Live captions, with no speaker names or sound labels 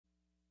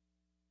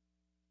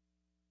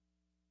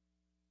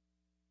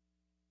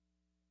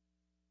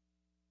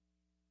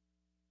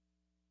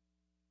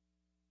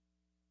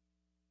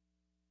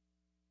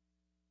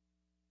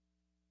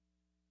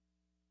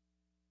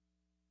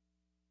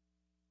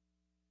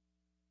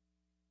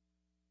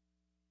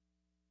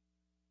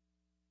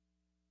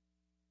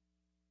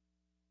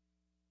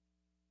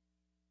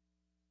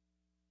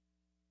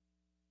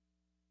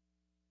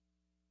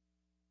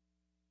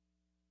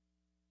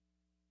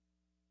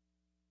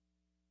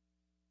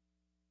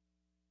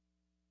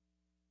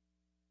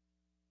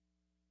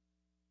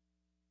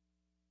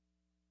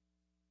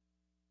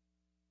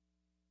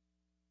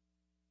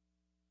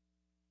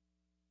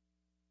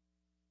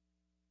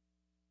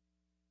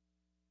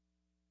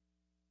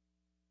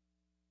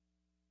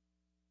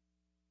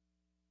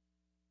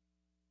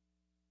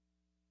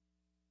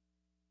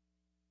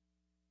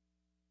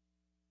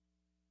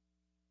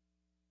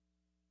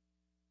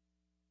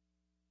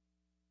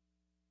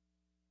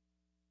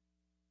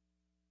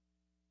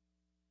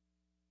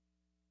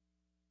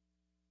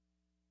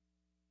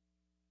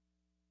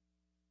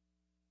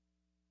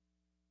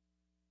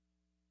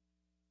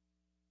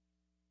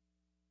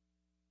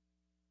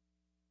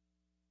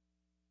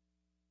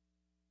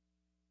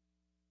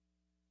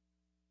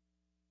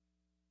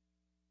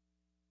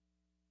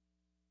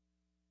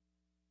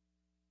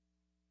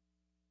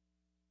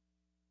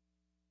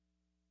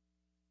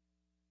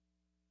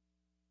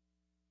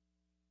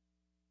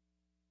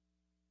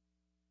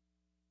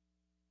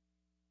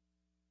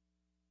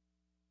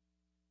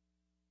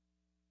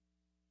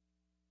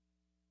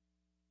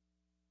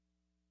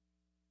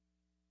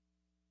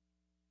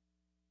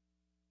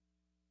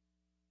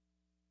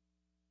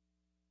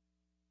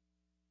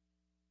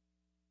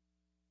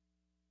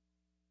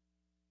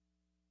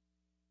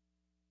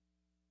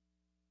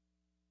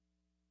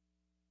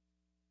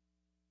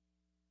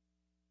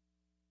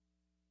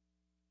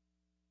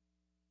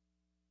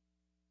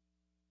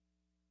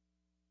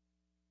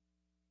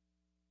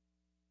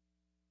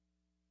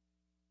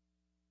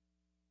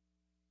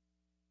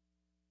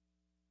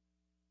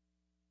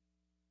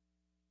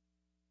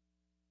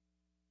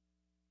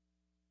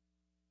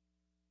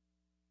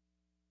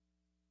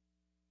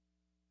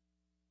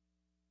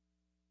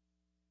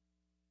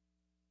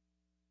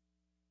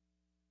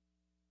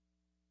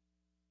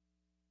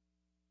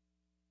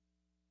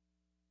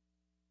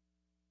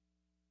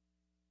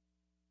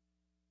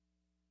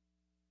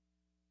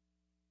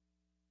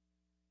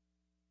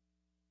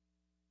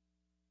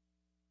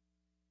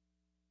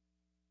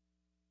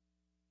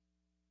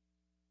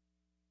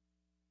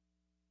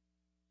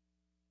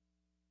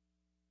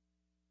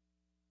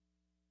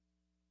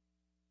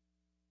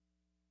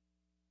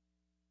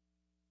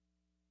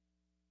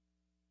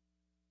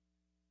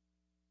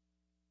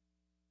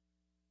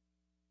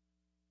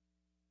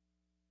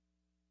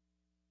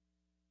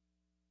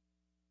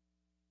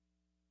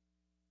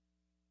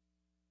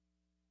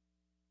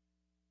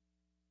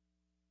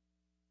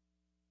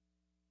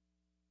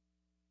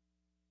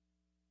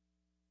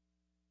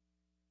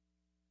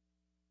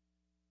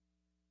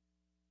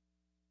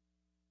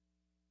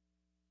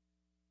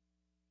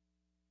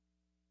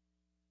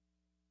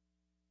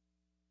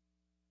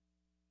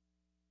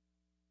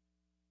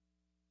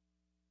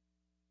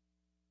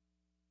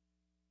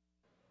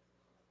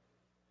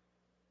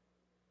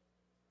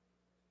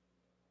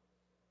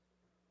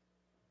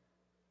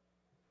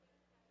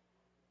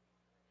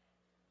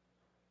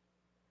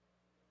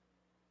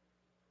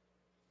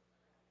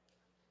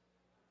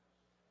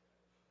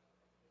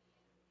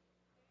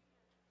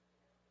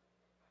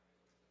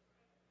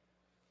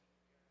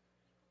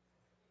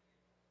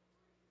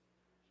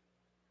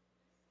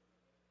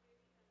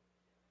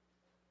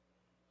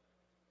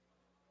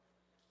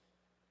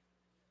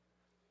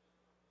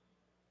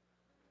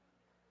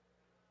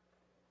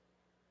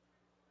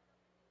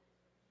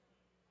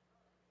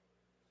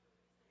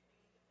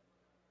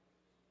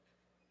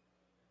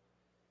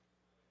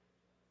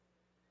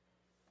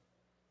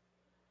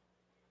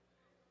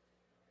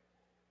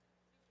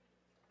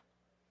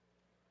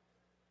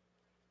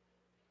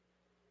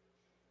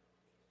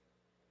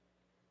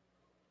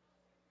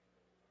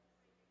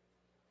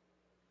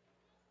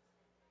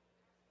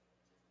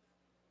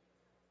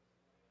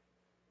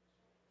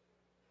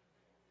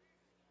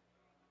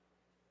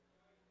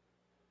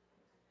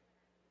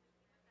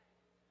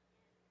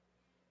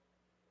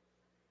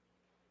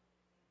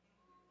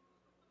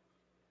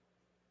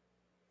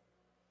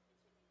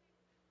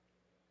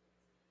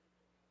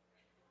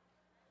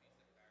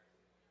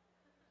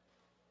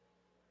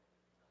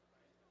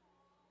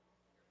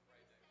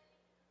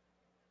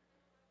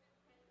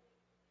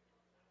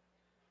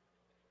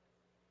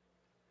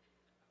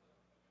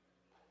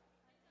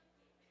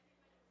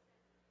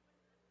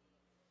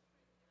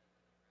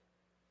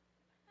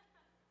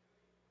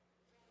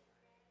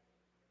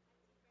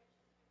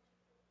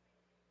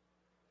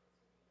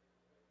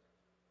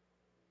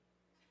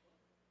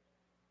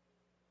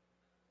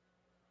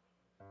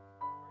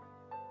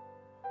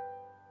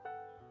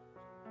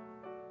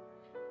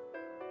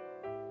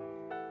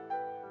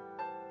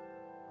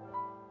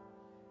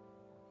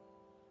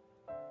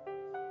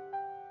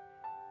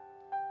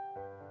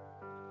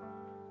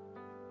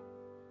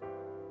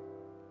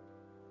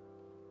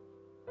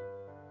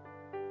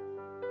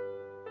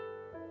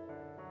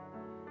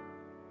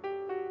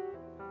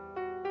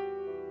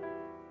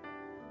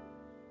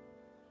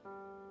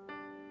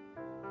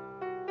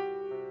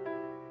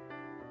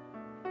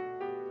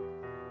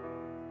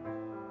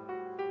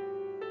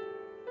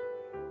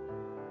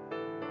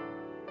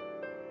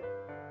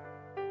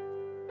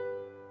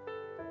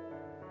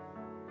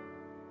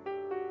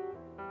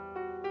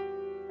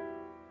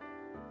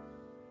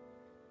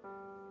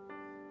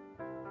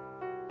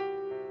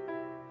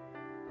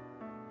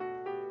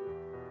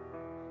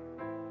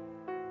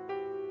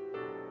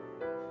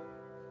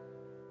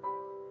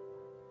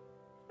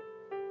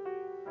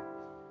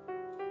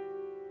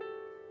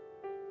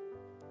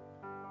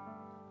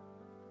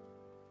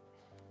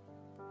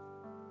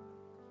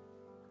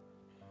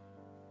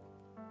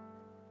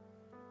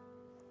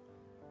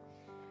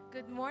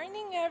Good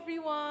morning,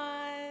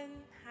 everyone.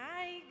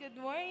 Hi, good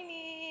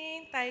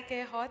morning.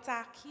 Taike ho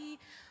taki.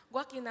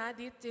 Gua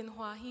kinadit tin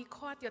huahi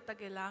kwat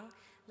yatagelang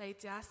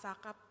laitia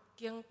sakap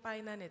kyang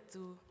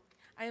painanetu.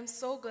 I am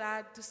so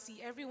glad to see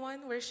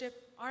everyone worship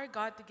our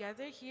God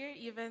together here,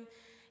 even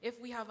if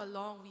we have a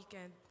long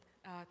weekend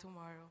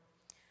tomorrow.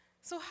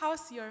 So,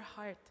 how's your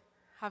heart?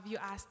 Have you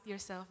asked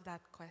yourself that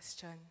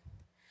question?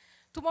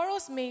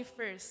 Tomorrow's May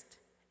 1st,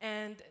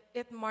 and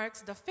it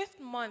marks the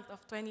fifth month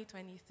of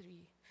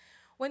 2023.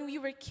 When we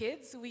were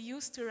kids, we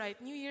used to write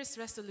New Year's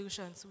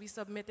resolutions we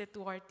submitted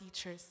to our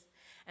teachers.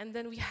 And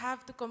then we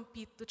have to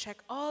compete to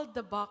check all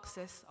the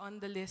boxes on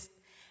the list,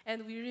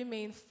 and we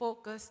remain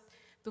focused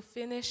to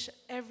finish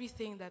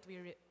everything that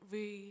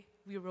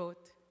we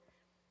wrote.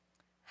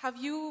 Have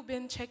you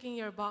been checking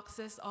your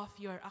boxes off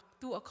your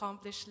to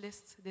accomplish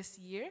lists this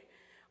year?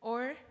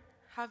 Or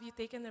have you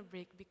taken a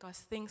break because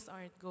things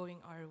aren't going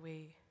our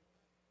way?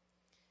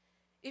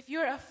 If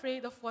you're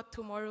afraid of what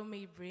tomorrow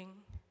may bring,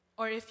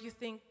 or if you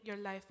think your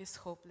life is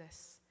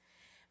hopeless,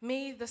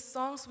 may the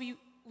songs we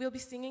will be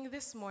singing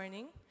this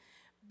morning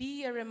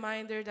be a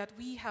reminder that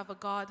we have a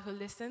God who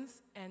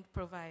listens and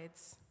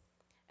provides.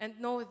 And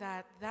know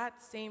that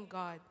that same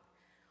God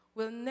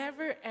will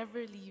never ever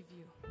leave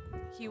you.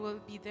 He will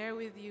be there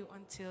with you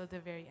until the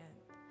very end.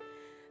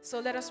 So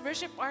let us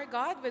worship our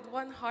God with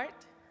one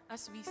heart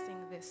as we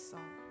sing this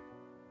song.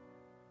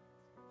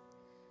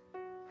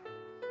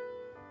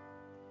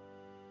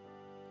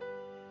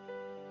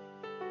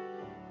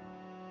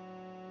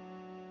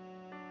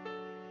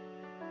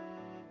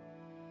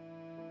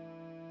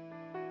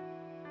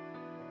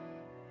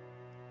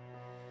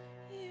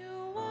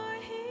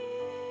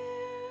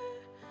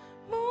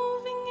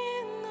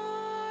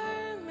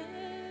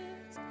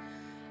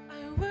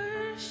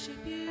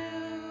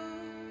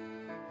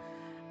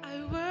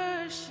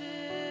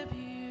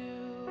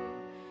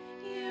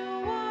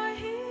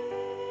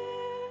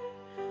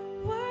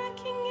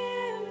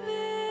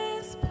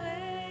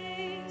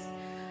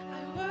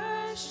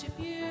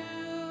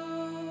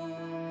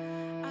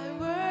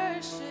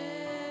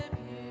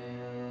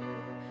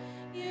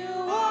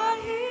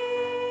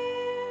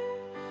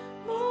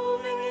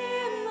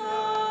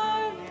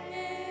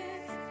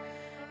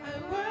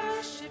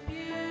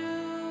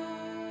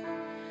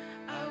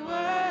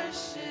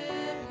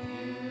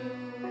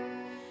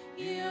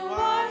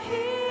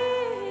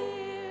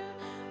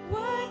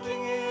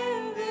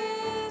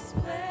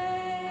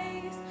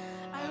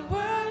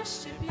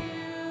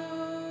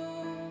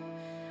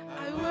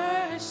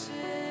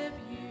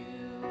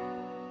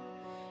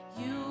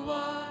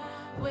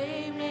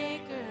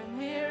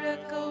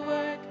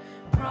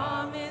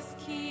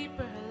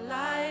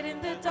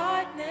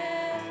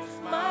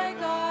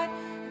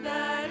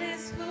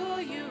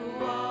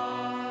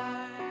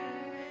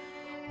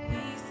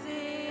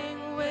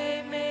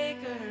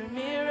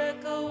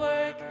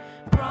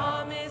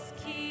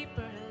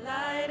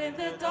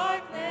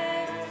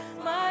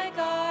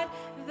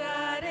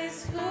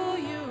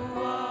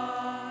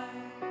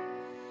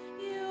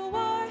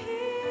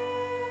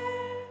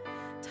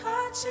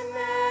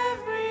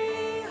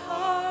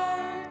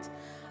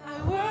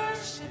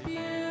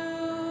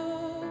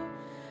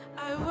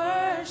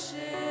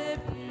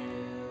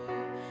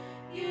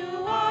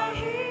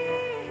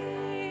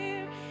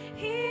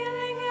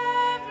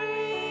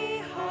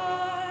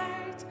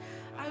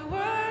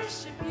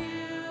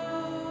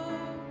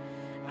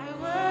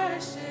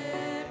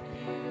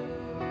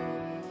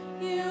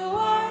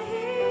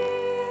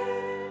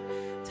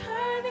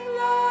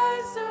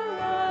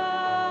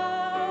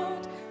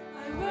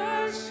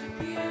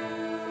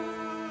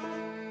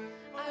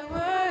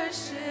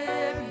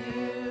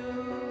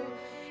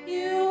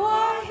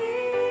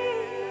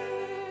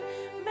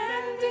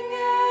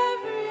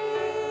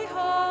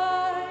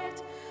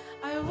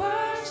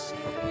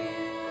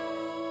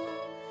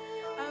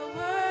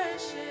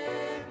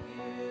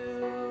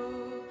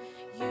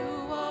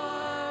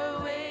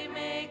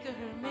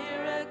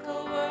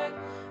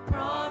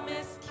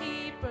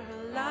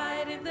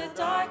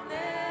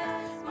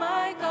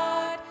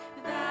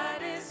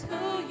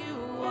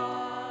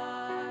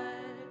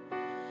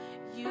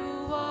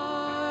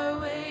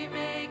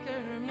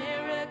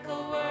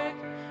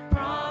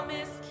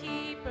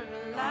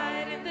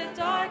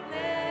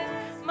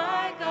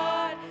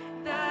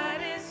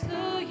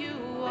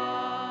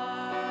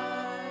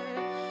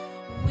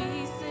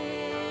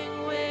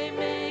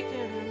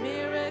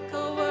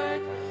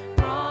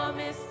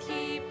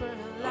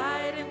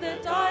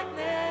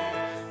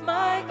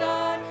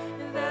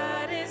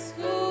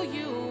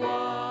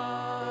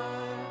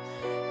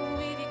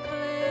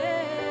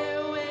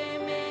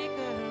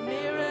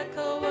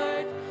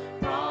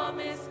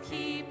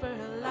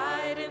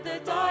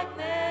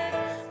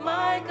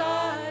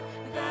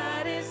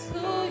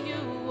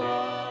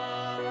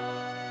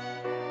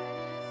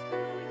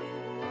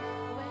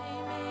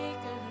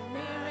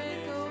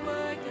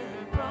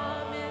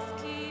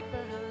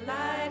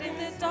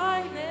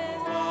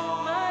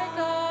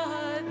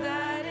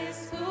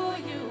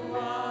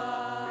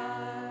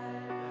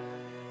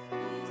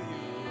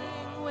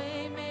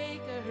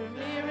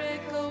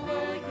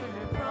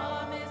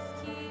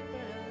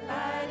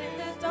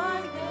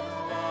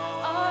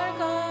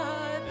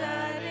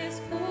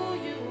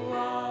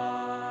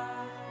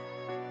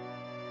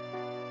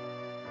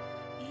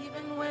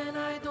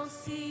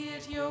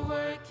 you're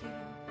working.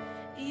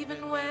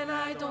 Even when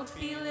I don't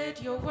feel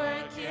it, you're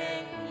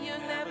working. You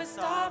never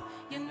stop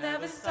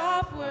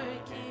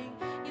working.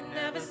 You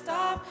never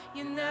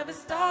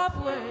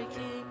stop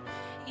working.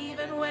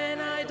 Even when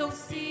I don't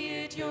see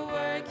it, you're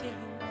working.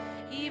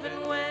 Even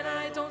when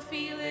I don't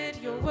feel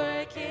it, you're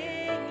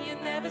working. You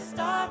never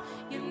stop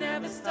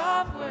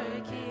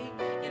working.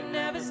 You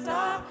never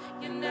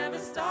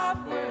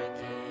stop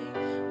working.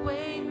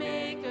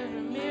 Waymaker,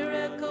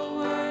 miracle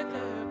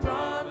worker,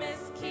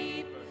 promise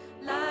keeper,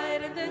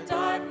 light in the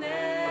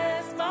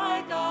darkness,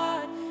 my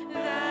God,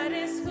 that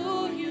is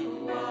who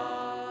you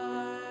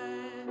are.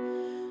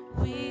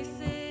 We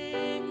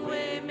sing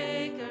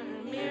waymaker,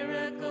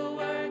 miracle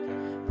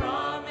worker,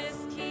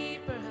 promise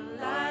keeper,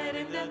 light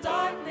in the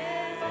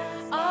darkness,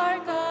 our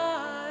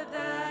God,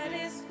 that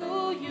is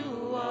who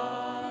you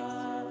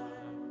are.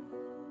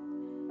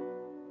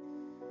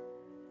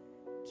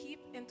 Keep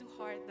into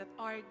heart that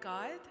our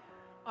God,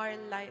 our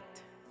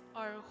light,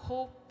 our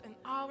hope, and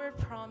our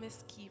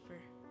promise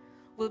keeper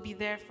will be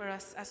there for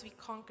us as we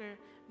conquer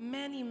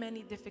many,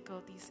 many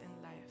difficulties in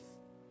life.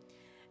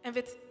 And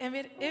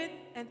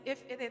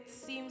if it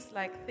seems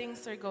like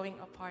things are going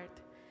apart,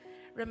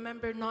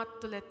 remember not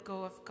to let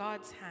go of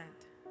God's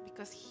hand,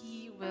 because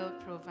He will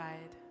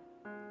provide.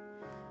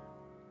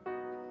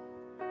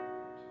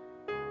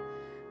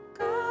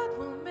 God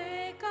will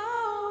make a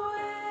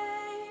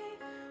way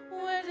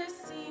where there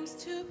seems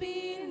to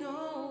be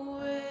no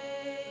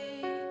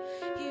way.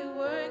 He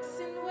works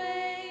in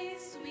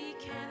ways we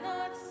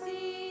cannot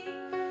see.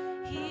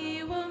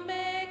 He will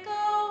make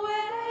a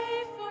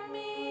way for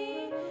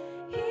me.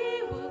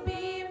 He will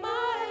be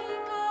my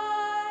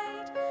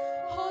guide.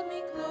 Hold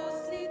me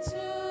closely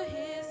to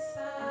His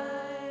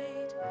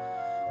side.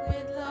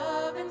 With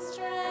love and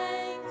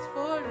strength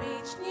for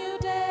each new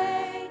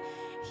day,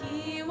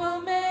 He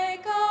will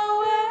make a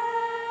way.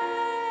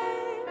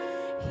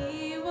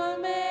 He will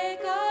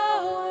make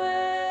a way.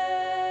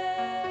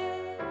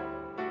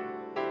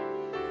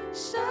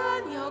 神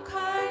要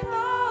开道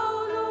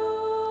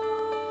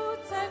路，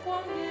在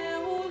旷野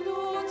无路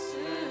之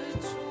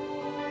处，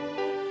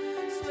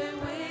虽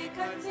未看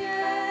见，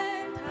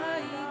他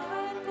已看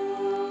顾，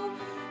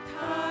他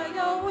要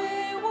为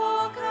我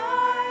开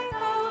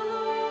道路，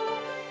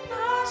他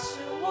是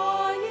我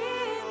引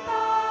导，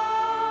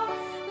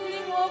领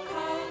我靠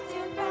近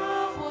他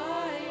怀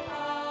抱，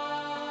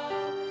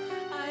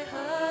爱和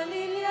力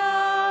量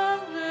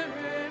日日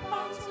帮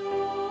助，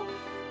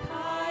他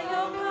要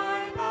开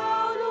道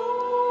路，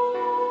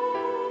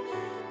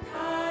他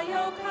要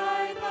开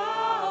道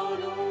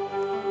路。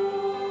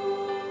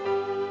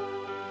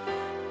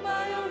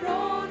By a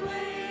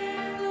roadway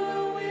in the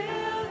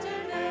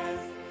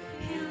wilderness,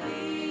 He'll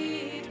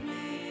lead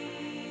me.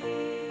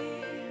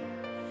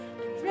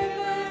 And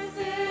rivers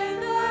in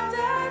the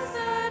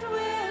desert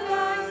will I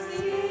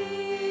see.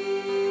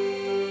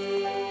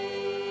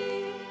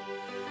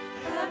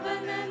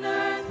 Heaven and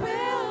earth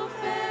will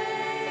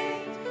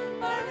fade,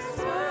 but His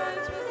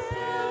words will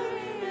still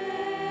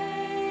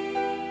remain.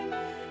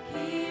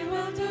 He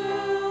will do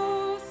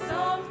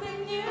something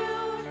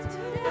new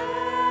today.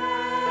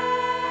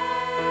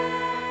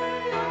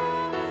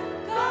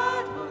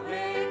 God will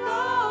make a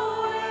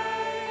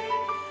way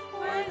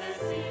where there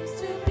seems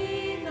to be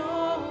no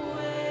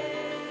way.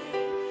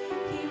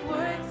 He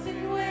works in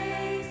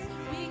ways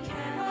we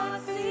cannot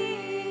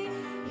see.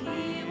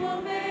 He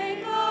will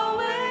make a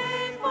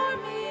way for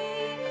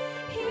me.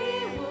 He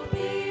will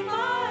be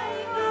my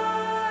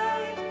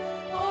guide.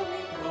 Hold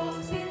me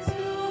closely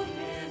to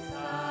His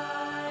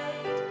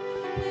side.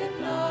 With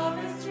love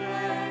and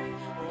strength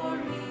for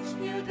each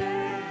new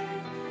day,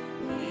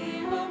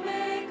 He will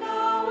make a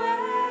way.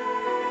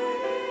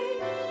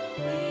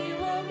 He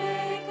will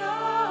make a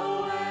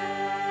way.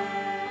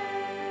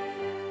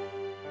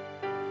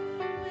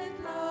 With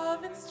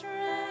love and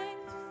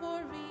strength for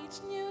each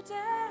new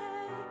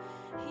day,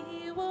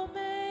 He will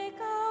make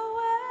a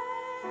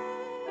way.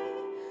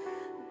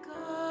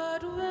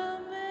 God will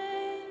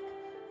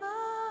make a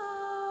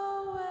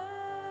way.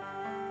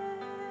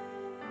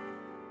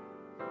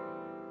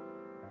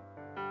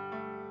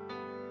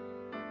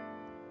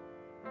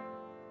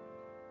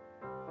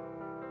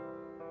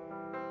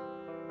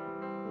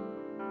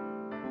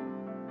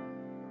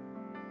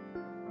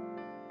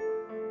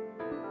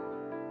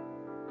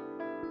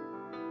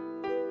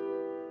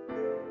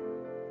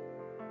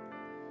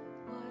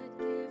 What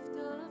gift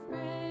of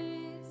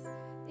grace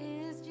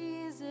is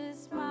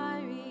Jesus my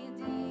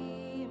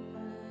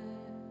Redeemer?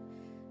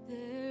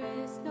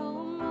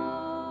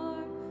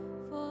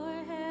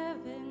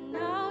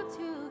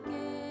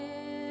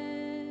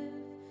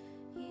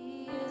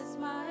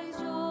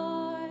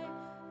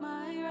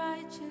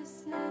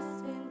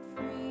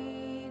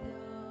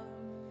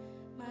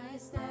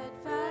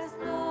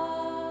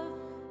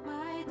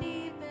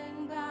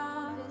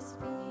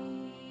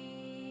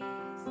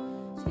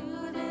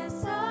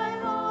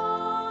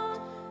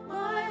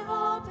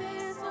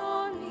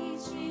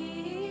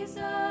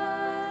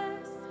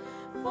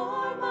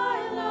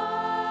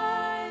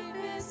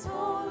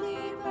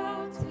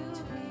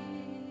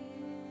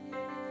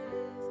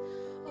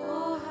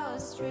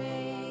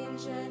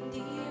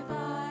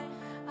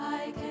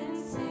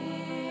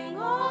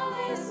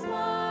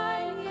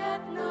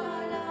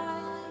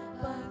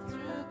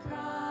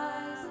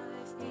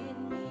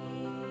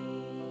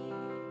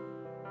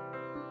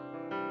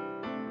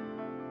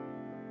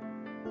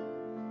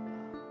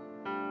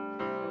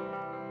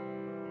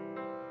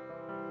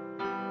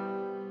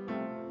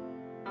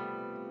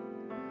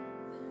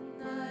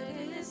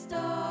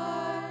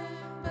 star,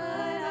 but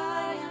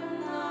I am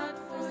not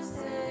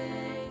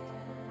forsaken.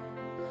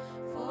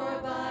 For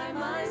by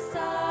my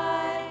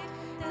side,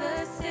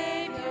 the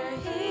Savior,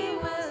 He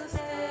will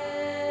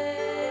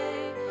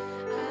stay.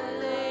 I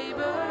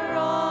labor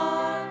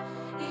on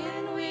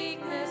in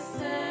weakness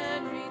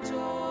and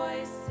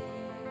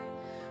rejoicing,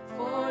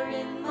 for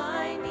in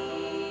my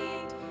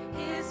need,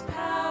 His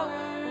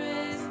power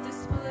is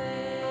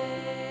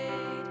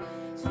displayed.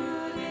 To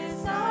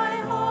this I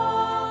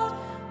hold,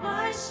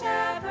 my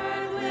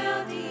shepherd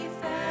will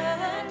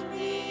defend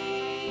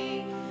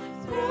me.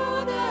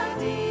 Through the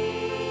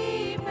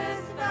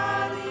deepest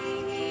valley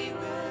He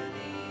will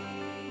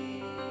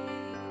lead.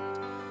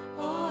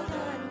 Oh,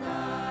 the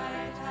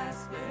night has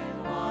been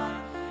won,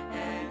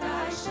 and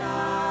I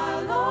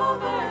shall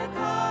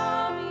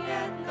overcome,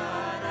 yet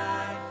not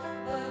I,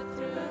 but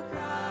through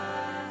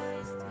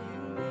Christ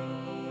in me.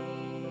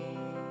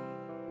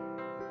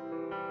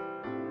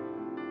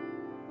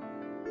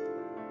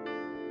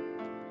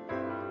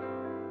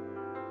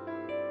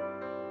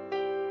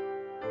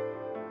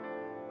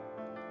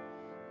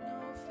 No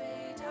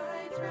fate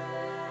I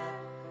dread,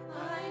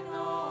 I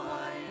know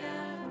I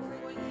am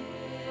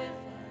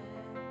forgiven.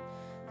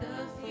 The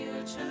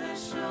future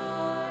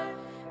sure,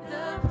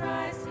 the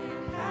price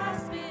it has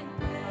been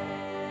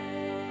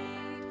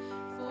paid.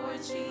 For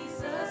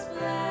Jesus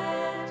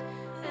bled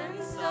and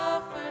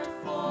suffered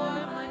for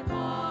my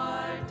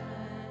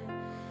pardon,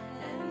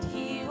 and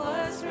He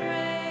was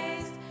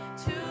raised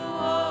to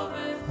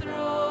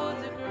overthrow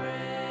the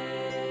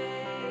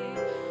grave.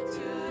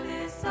 To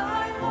this I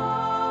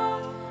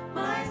hold,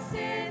 my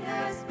sin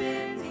has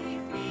been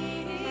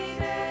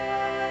defeated.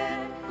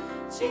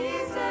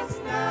 Jesus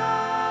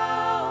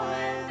now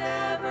and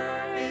ever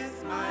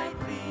is my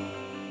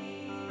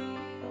plea.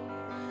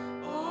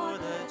 Oh,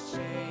 the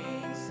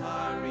chains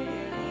are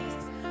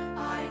released,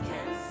 I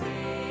can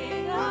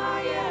sing,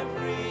 I am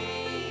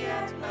free,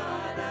 yet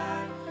not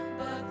I,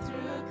 but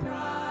through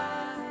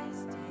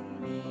Christ in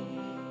me.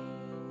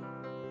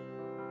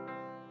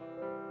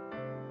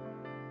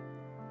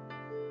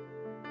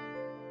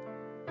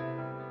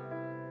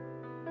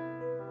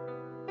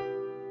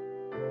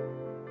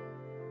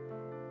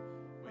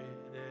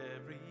 With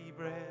every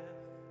breath,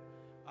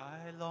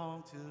 I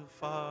long to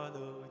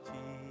follow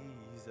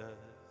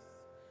Jesus,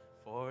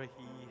 for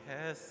He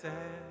has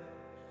said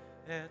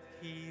that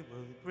He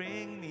will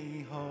bring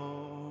me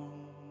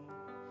home.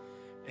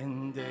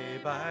 And day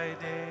by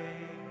day,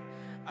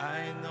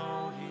 I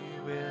know He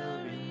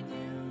will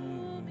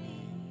renew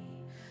me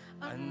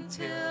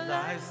until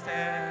I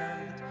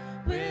stand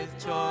with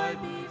joy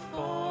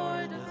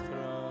before the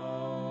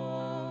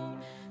throne.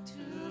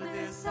 To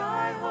this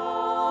I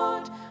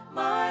hold,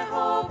 my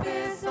hope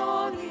is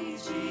only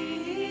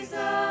Jesus.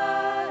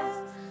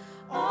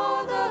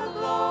 All the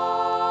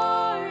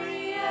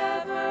glory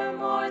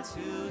evermore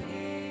to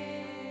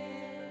Him.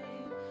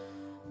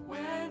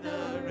 When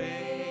the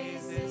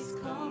race is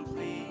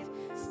complete,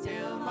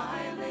 still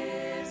my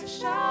lips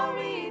shall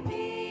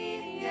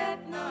repeat,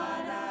 yet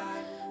not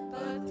I,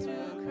 but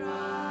through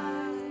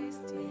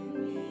Christ in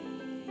me.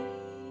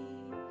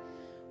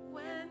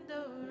 When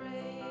the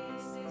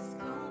race is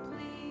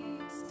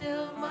complete,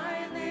 still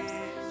my lips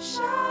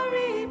shall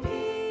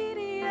repeat,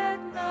 yet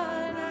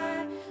not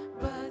I,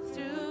 but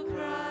through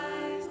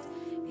Christ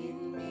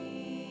in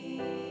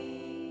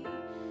me.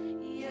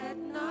 Yet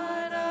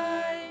not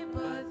I,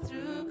 but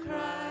through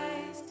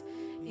Christ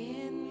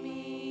in me.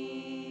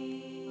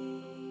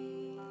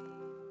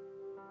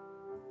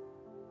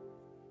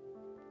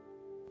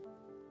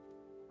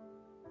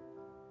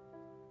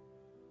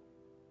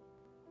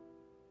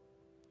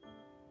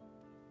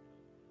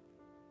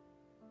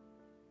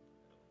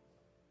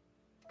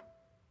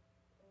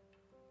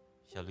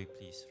 Shall we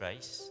please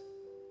rise?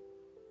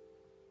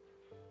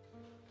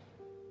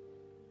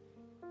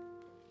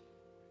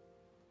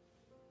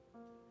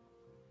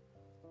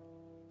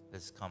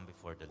 Let's come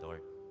before the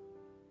Lord.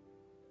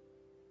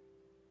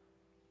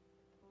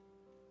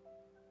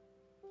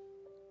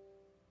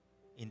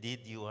 Indeed,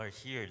 you are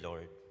here,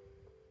 Lord,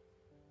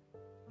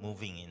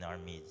 moving in our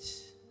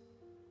midst.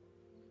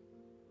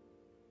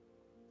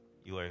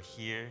 You are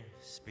here,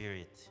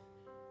 Spirit,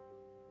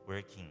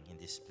 working in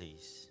this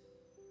place.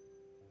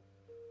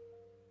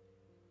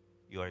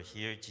 You are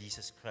here,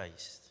 Jesus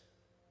Christ,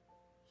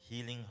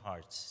 healing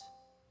hearts,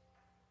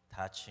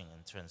 touching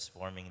and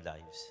transforming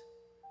lives.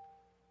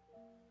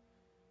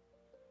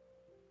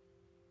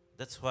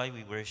 That's why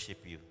we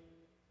worship you.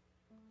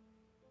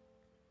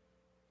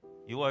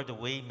 You are the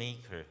way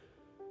maker,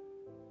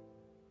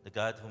 the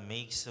God who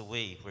makes a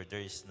way where there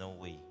is no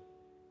way.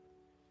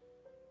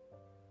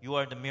 You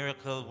are the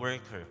miracle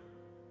worker.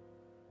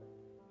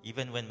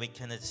 Even when we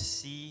cannot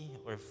see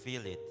or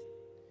feel it,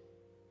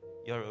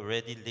 you are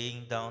already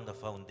laying down the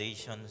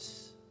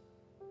foundations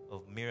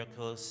of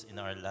miracles in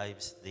our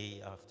lives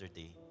day after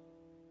day.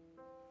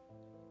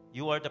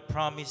 You are the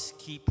promise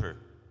keeper.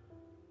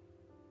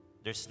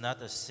 There's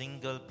not a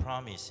single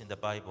promise in the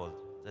Bible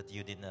that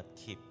you did not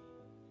keep.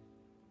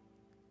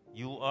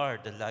 You are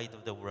the light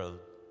of the world.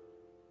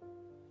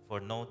 for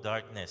no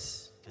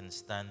darkness can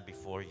stand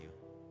before you.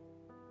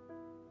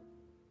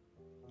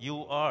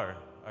 You are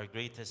our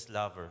greatest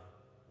lover,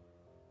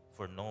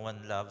 for no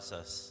one loves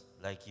us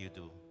like you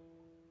do.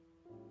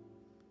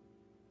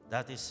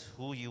 That is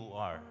who you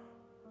are.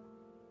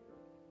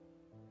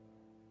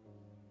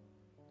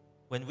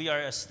 When we are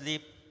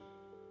asleep,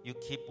 you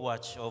keep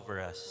watch over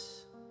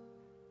us.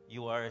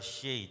 You are a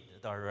shade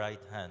at our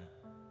right hand.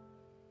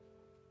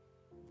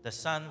 The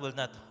sun will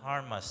not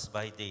harm us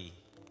by day,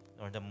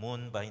 nor the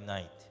moon by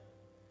night.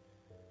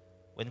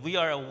 When we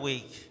are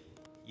awake,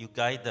 you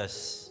guide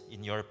us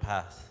in your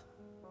path.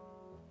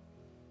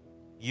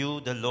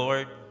 You, the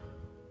Lord,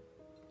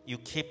 you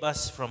keep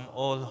us from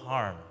all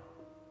harm.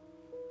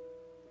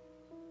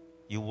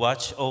 You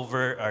watch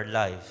over our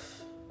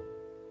life.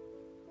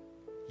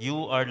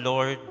 You, our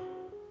Lord,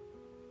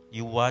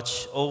 you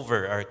watch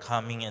over our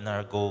coming and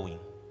our going,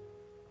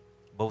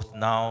 both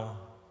now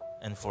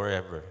and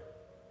forever.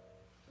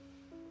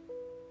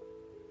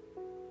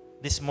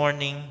 This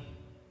morning,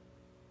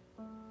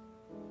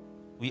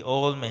 we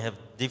all may have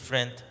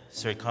different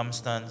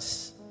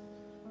circumstances,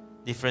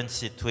 different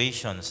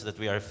situations that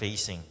we are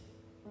facing.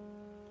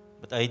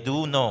 But I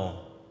do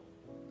know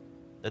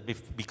that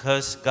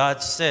because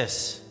God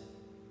says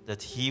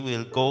that He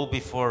will go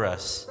before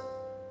us,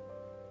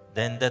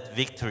 then that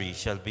victory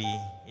shall be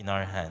in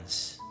our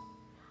hands.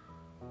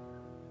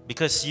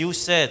 Because you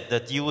said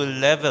that you will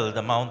level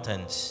the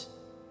mountains,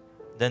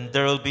 then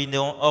there will be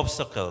no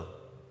obstacle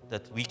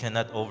that we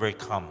cannot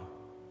overcome.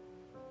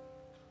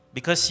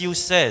 Because you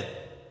said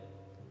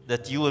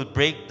that you will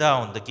break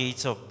down the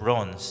gates of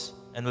bronze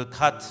and will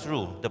cut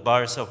through the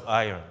bars of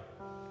iron,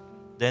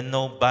 then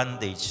no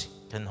bondage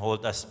can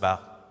hold us back.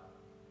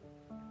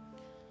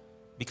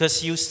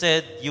 Because you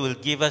said you will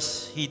give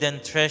us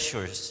hidden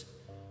treasures,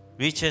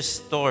 riches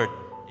stored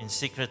in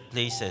secret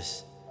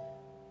places,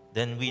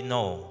 then we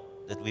know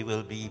that we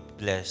will be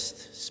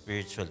blessed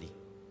spiritually.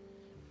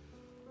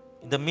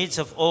 In the midst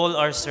of all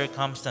our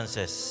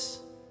circumstances,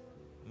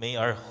 may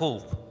our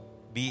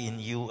hope be in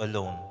you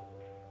alone.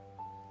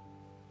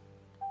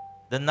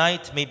 The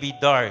night may be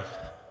dark,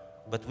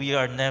 but we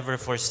are never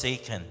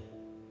forsaken.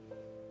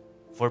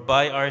 For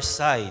by our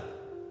side,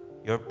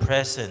 your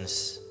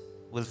presence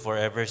will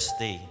forever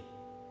stay.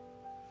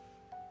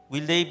 We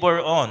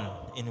labor on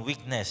in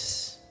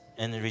weakness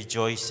and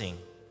rejoicing,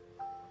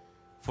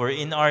 for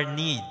in our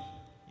need,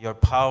 your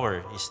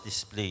power is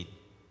displayed.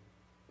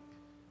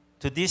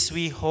 To this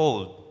we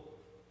hold,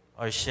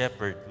 our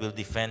shepherd will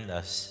defend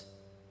us.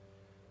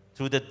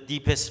 Through the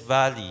deepest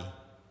valley,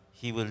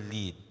 he will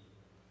lead.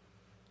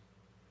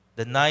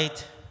 The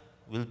night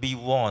will be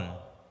won,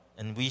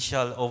 and we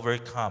shall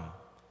overcome,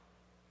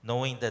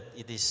 knowing that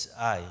it is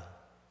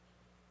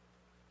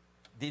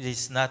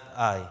not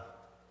I,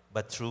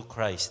 but through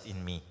Christ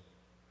in me.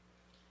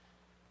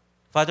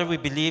 Father, we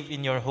believe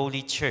in your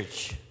holy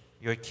church,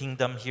 your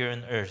kingdom here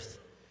on earth.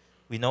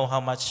 We know how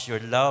much your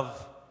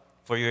love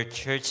for your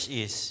church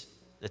is,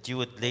 that you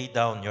would lay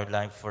down your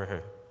life for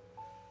her.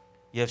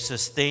 You have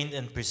sustained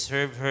and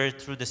preserved her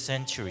through the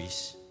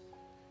centuries.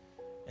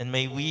 And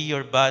may we,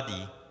 your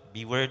body,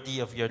 be worthy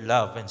of your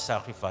love and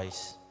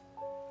sacrifice.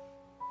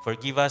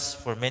 Forgive us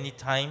for many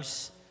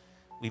times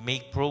we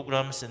make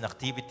programs and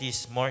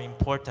activities more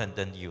important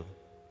than you.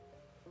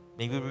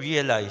 May we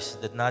realize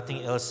that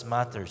nothing else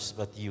matters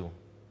but you.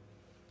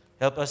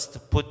 Help us to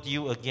put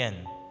you again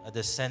at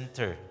the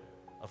center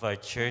of our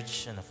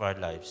church and of our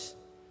lives.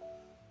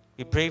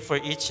 We pray for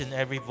each and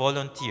every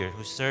volunteer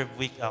who serve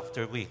week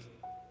after week.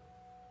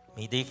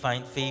 May they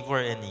find favor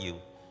in you,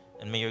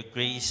 and may your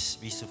grace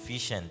be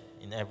sufficient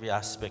in every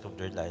aspect of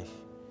their life.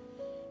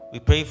 We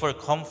pray for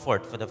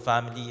comfort for the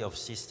family of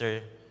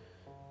Sister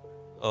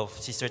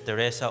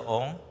Teresa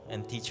Ong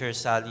and Teacher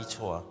Sally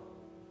Chua.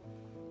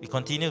 We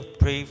continue to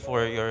pray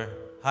for your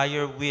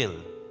higher will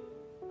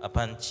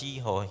upon Chi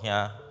Ho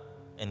Hia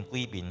and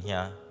Kui Bin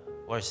Hia,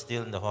 who are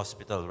still in the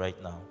hospital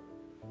right now.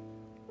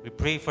 We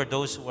pray for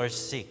those who are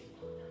sick,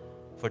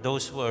 for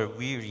those who are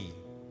weary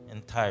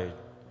and tired.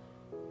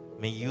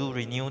 May you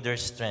renew their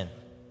strength.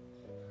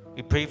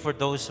 We pray for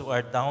those who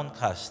are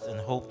downcast and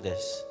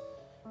hopeless.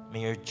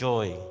 May your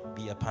joy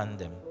be upon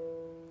them.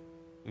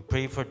 We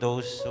pray for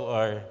those who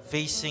are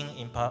facing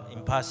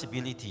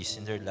impossibilities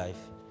in their life.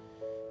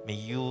 May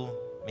you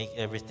make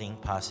everything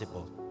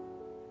possible.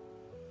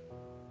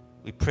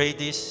 We pray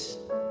this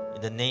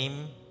in the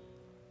name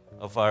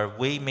of our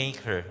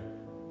Waymaker,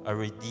 our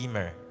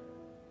Redeemer,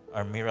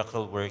 our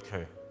miracle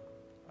worker,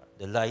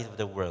 the light of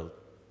the world,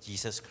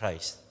 Jesus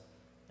Christ.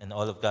 And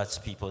all of God's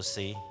people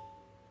say,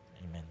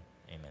 Amen.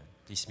 Amen.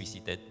 Please be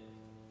seated.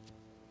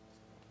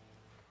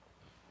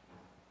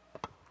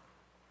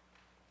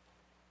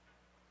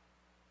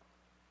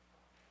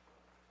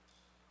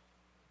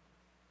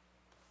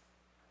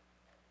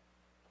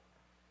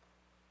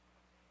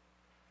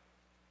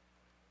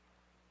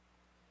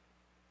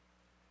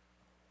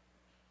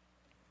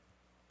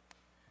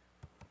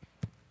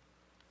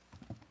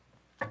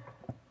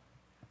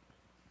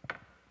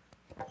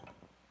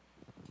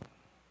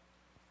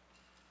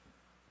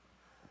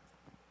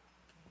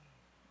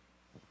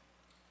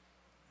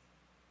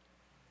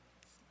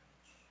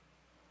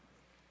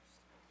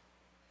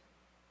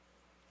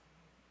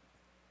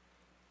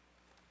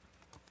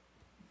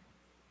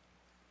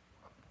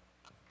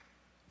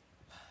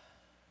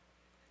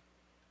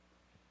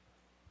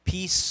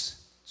 Peace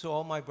to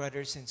all my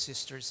brothers and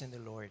sisters in the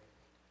Lord.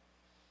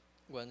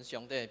 願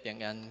上帝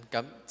平安，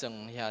甲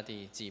眾兄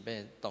弟姊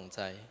妹同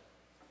在。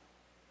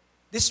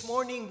 This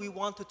morning we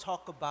want to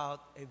talk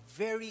about a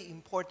very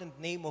important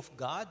name of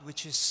God,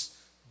 which is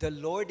the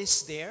Lord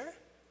is there,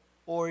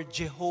 or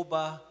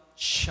Jehovah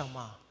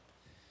Shammah.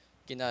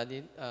 今仔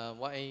日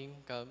我會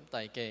甲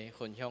大家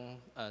分享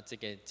一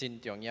個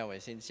真重要的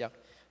信息，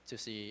就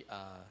是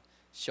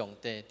上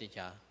帝佇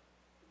遐。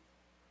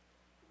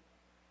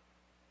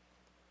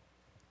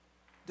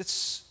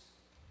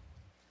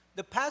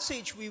 The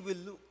passage we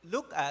will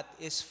look at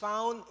is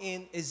found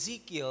in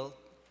Ezekiel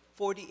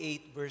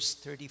 48, verse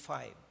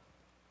 35.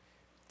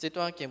 這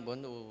段經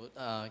文有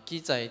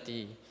記載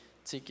佇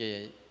這個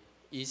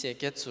以西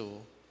結書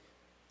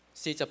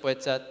48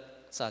節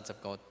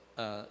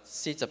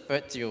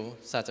3548章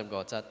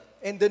35節。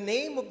 And the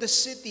name of the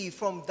city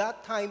from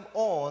that time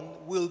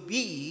on will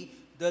be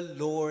the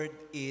Lord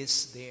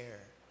is there.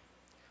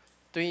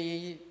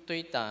 對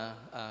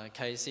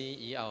開始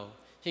以後，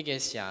迄個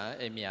城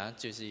的名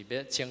就是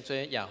要稱作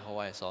耶和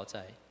華的所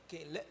在。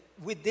 Okay,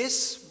 with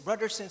this,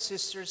 brothers and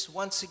sisters,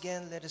 once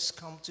again, let us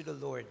come to the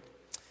Lord.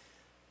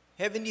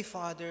 Heavenly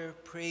Father,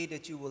 pray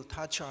that you will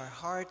touch our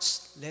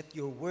hearts. Let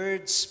your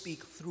words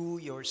speak through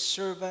your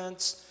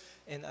servants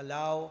and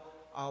allow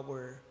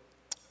our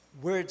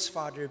words,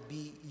 Father,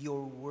 be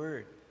your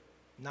word.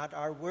 Not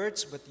our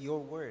words, but your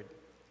word.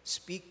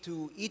 Speak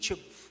to each of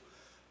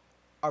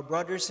our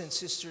brothers and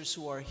sisters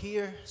who are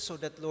here so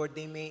that, Lord,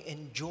 they may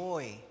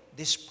enjoy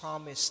this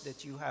promise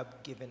that you have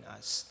given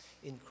us.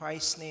 In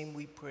Christ's name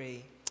we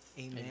pray.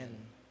 Amen.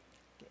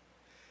 Okay.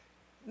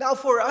 Now,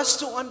 for us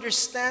to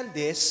understand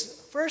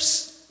this,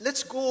 first,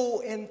 let's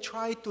go and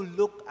try to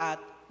look at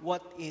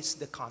what is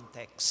the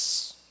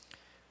context.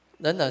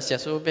 咱若實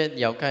數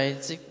要了解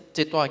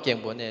這段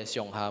經文的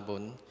上下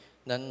文，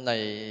咱來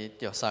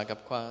調查及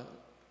看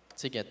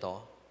這個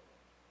圖。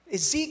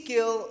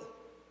 Ezekiel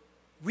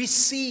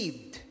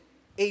received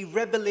a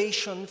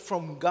revelation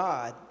from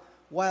God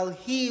while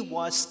he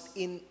was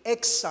in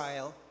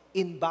exile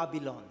in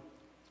Babylon.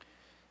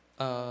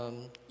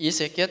 以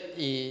西結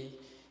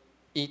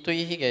伊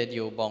對迄個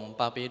流亡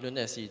巴比倫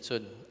的時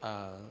陣，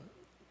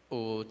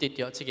有得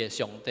到這個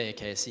上帝的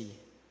啟示。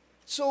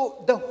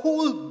 So the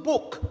whole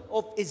book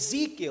of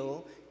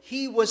Ezekiel,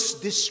 he was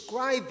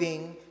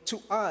describing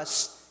to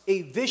us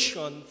a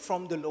vision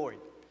from the Lord.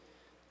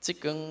 即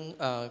講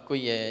規個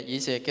以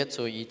西結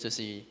書，伊就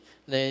是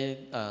咧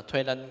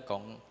推咱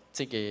講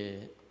這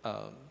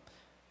個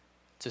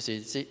就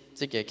是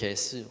這個啟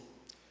示。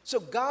 So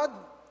God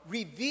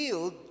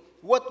revealed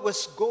what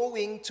was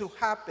going to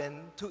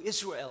happen to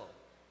Israel.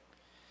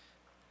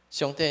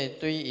 上帝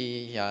對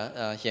伊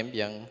遐顯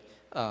明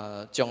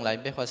將來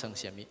要發生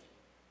什麼。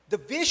 The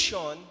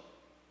vision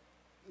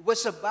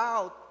was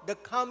about the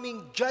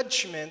coming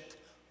judgment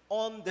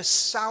on the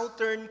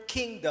southern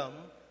kingdom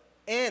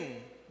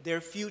and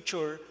their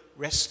future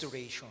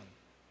restoration.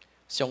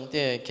 上帝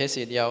啟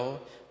示了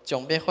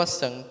將要發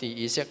生佇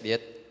以色列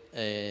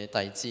的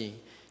代志，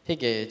迄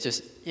個就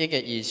是迄個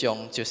異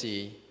象，就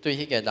是對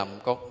迄個南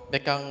國要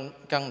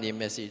降臨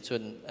的時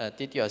陣，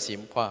得到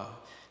審判，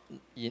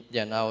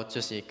然後就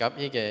是甲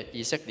迄個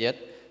以色列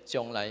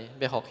將來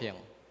要復興。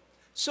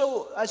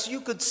 So, as you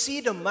could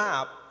see the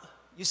map,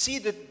 you see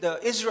that the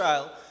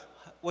Israel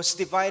was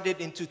divided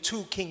into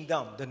two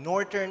kingdoms, the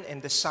northern and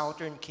the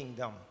southern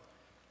kingdom.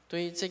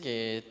 對這個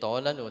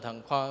圖，咱有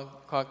通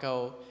看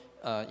到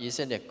以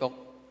色列國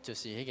就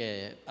是迄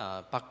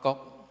個北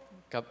國，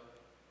甲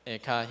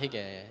下迄個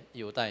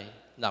猶大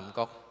南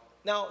國。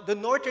 Now, the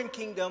northern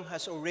kingdom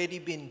has already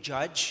been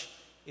judged.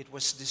 It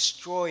was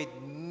destroyed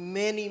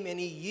many,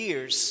 many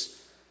years.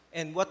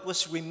 And what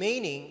was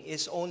remaining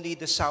is only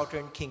the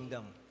southern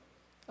kingdom.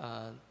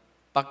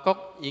 北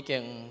國已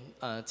經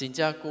真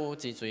正久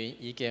之前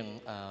已經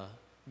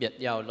滅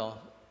了咯，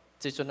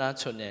即陣啊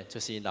剩的就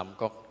是南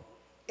國。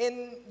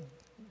 And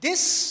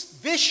this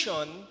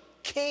vision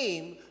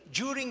came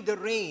during the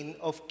reign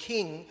of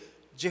King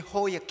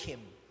Jehoiakim.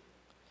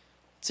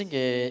 這個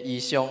異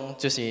象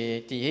就是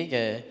佇迄個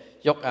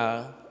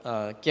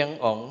約景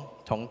王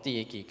統治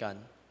的期間。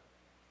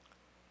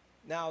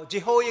 Now,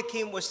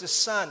 Jehoiakim was the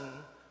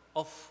son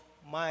of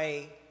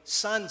my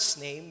son's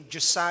name,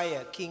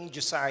 Josiah, King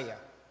Josiah.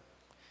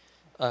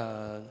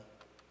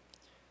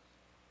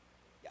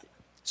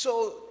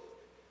 So,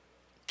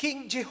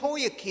 King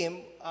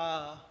Jehoiakim,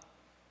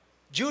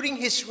 during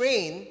his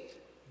reign,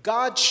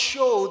 God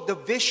showed the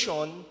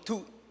vision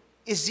to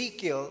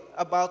Ezekiel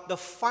about the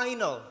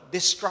final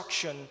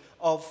destruction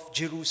of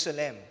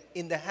Jerusalem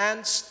in the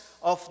hands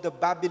of the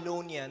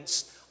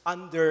Babylonians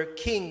under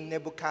King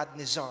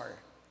Nebuchadnezzar.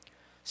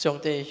 上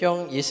帝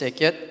向以西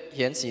結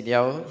顯示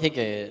了迄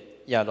個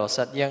耶路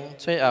撒冷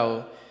最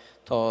後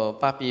同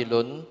巴比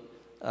倫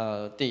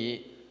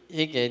佇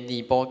迄個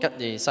尼布甲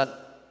尼撒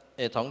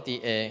的統治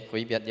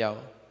會毀滅了。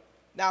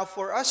 Now,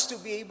 for us to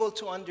be able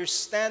to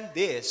understand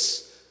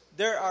this,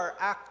 there are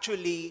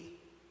actually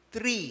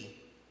three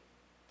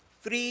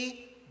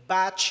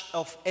batch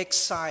of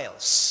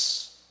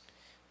exiles.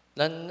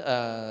 咱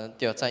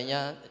就知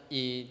影，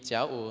伊只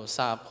有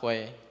3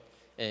批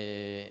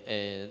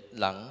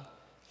人。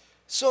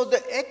 So the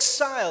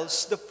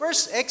exiles, the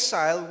first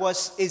exile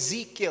was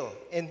Ezekiel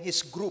and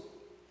his group.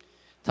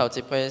 头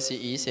一批是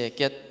以色列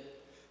甲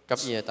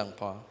伊的同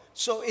伴。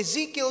 So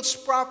Ezekiel's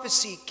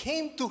prophecy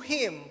came to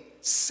him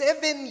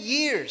 7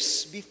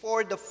 years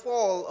before the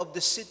fall of the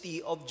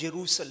city of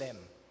Jerusalem.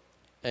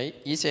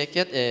 以色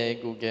列的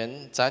预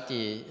言早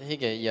伫迄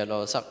个耶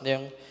路撒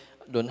冷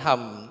沦陷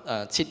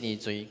7年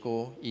最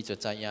久，伊就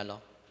知影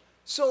咯。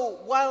 So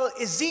while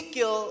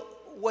Ezekiel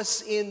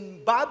was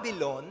in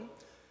Babylon,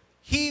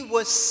 he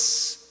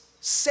was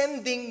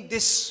sending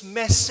this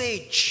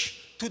message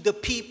to the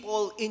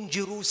people in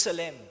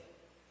Jerusalem.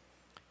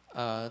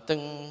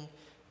 当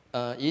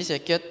以色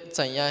列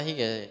知影迄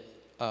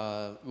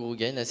个预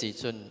言的时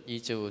阵，伊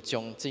就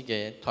将这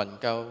个传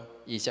到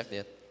以色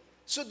列。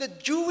 So the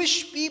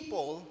Jewish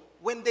people,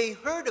 when they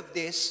heard of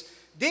this,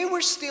 they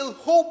were still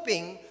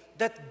hoping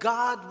that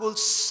God will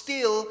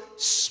still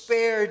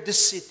spare the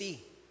city.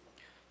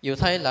 犹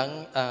太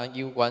人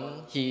犹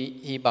原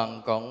希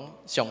望讲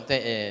上帝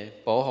会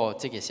保护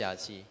这个社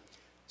区。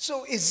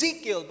 So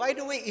Ezekiel, by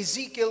the way,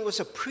 Ezekiel was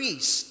a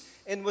priest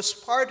and was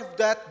part of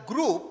that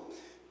group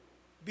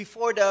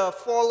before the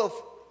fall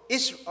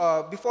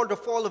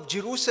of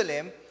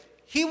Jerusalem.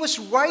 He was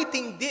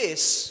writing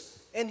this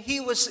and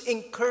he was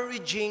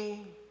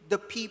encouraging the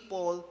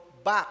people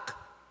back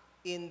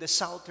in the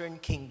southern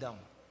kingdom.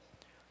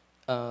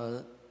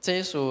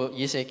 这是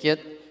以色列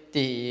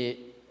伫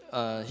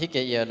迄个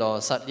耶路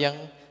撒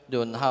冷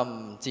沦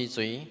陷之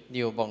水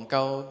流亡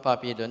到巴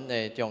比伦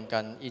的中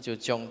间，伊就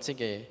将这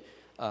个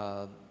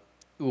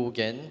预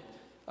言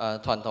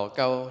传导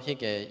到迄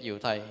个犹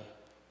太。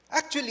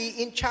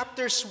 Actually, in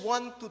chapters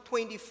 1 to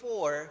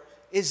 24,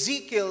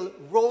 Ezekiel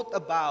wrote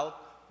about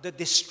the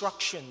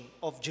destruction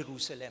of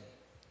Jerusalem.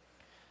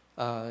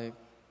 伫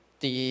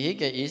迄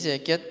个以色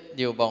列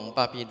流亡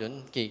巴比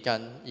伦期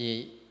间，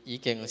伊已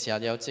经写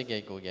了这个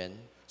预言。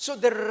 So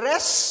the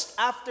rest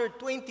after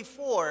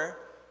 24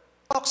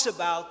 talks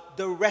about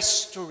the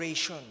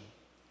restoration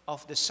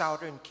of the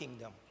southern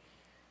kingdom.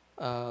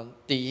 伫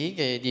迄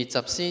个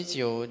24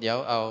章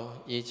了后，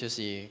伊就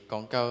是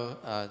讲到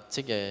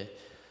这个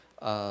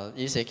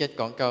以色列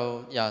讲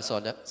到耶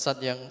稣撒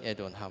冷的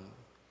沦陷。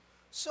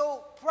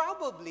 So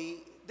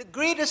probably the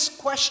greatest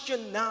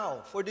question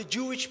now for the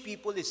Jewish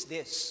people is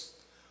this: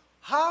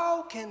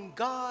 how can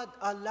God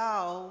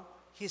allow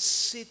his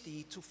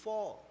city to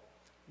fall?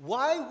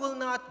 Why will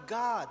not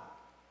God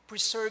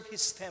preserve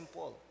his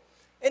temple?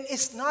 And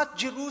is not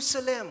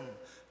Jerusalem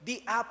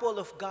the apple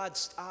of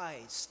God's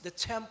eyes, the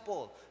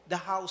temple, the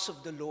house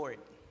of the Lord?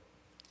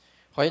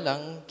 许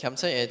人兼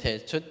且会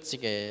提出一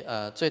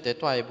个最直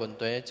大的问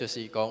题，就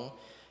是讲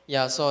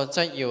耶稣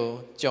再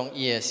要将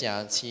伊的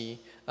城市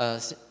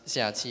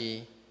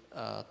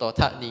倒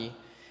塌哩，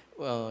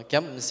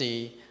敢毋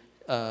是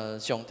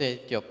上帝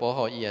就保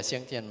护伊的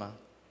圣殿吗？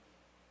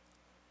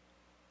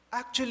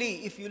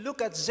 Actually, if you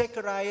look at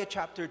Zechariah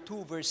chapter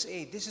 2, verse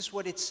 8, this is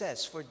what it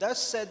says: For thus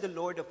said the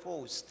Lord of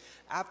hosts,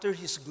 after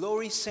his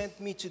glory sent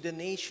me to the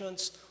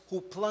nations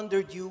who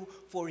plundered you,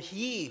 for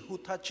he who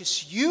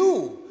touches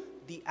you,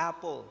 the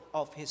apple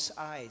of his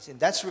eyes. And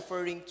that's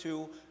referring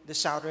to the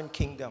southern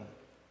kingdom.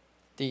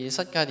 伫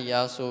撒迦利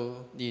亚書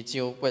2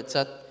章8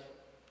節，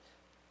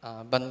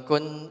萬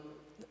軍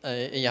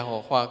耶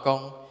和華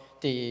講，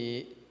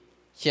伫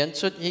顯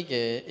出迄個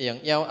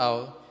榮耀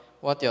後，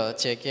我就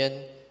睇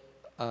見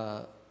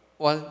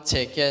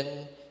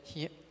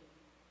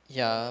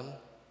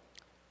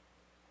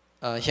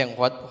刑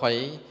罰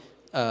會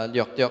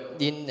掠奪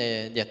恁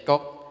的列國，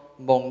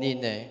亡恁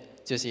的，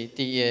就是佇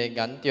個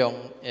眼中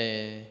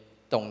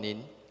動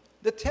人。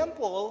 The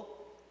temple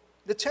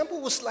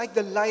was like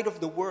the light of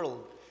the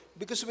world.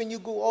 Because when you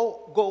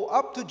go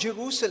up to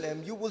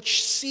Jerusalem, you will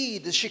see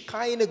the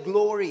Shekinah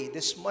glory,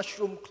 this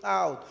mushroom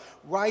cloud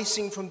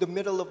rising from the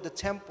middle of the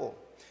temple.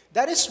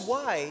 That is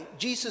why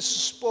Jesus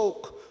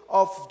spoke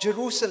of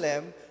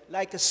Jerusalem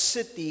like a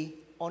city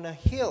on a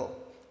hill,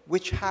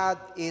 which had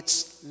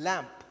its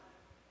lamp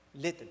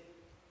lit.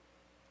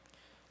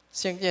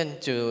 聖殿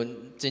就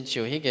真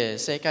像迄個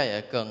世界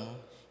的光，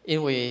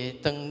因為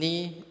當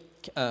你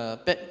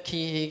爬去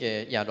迄個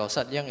耶路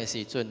撒冷的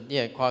時陣，你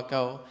會看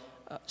到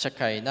撒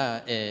開那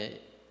的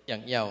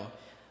榮耀，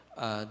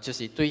就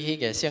是對迄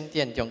個聖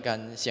殿中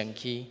間升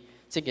起。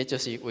這個就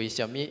是為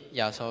什麼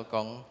耶穌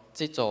講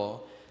這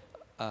座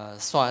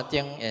山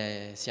頂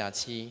的城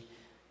市。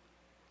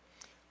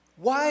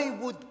 Why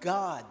would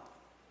God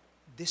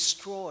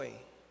destroy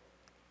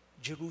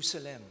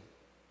Jerusalem?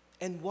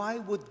 And why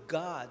would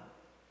God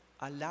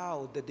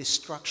allow the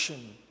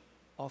destruction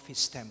of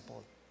his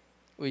temple?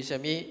 為什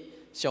麼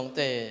上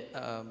帝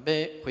要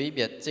毀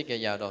滅這個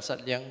耶路撒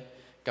冷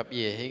及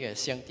伊的迄個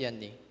聖殿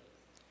呢？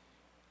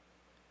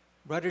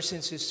 Brothers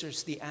and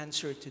sisters, the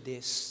answer to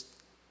this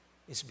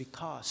is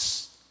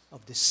because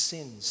of the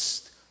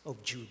sins of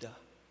Judah.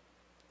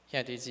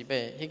 兄弟姊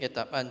妹，迄個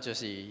答案就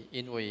是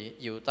因為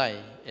猶太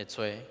的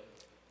罪。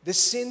 The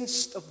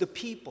sins of the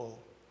people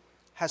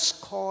has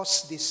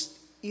caused this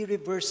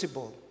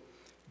irreversible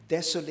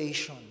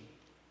desolation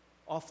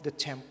of the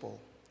temple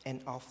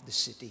and of the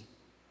city.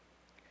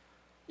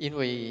 因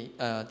为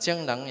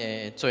众人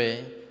会做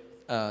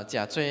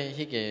食做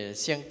迄个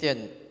圣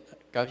殿，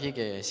甲迄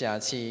个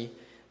城市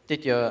得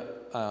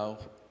到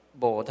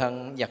无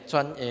通逆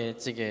转的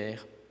一个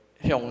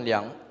向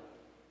量。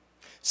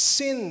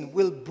 Sin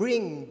will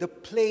bring the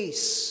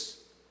place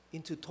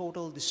into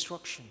total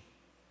destruction.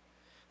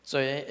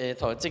 罪会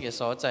互即个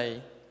所在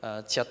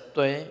彻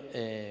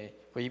底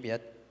毁灭。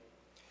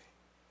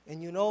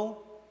 And you know,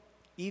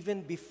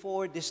 even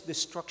before this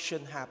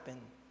destruction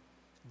happened,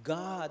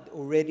 God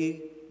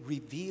already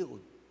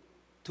revealed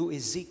to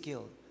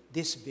Ezekiel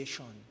this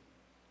vision.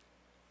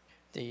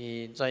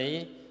 伫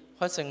罪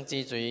发生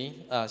之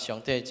前，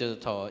上帝就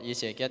互以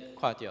色列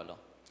看到了。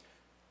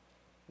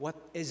 What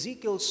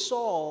Ezekiel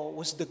saw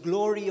was the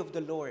glory of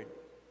the Lord.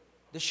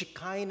 The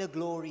Shekinah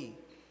glory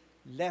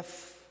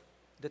left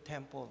the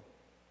temple.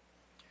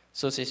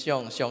 事實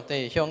上，上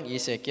帝向以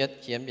色列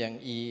顯明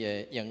伊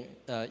的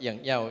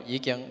榮耀已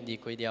經離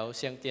開了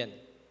聖殿。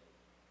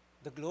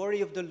 The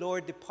glory of the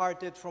Lord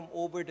departed from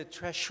over the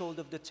threshold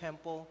of the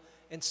temple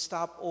and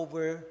stopped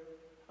over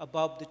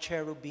above the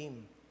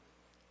cherubim.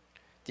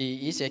 伫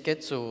以色列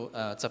住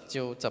10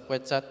週10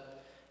節，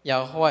耶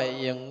和華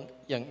的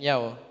榮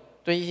耀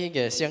對迄個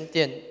聖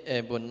殿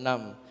的門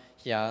檻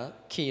遐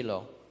起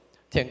落，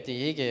停伫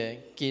迄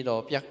個基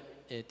路伯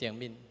的頂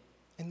面。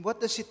 And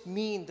what does it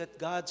mean that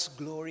God's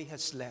glory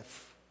has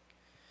left?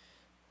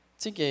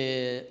 這個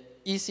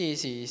意思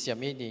是什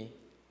麼呢？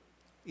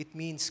 It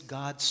means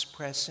God's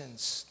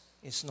presence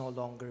is no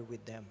longer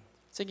with them.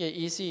 這個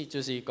意思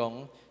就是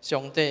講，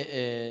上帝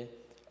的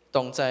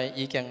同在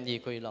已經離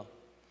開了。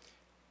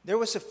 There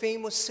was a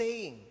famous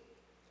saying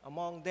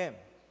among them,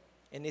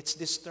 and it's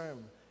this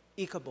term,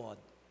 Ichabod.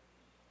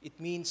 It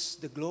means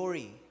the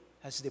glory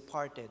has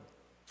departed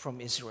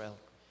from Israel.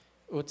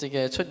 有一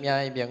個出名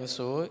的名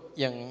詞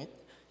用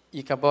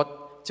伊卡波，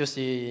就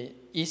是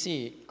意思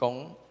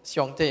講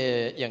上帝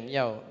的榮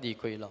耀離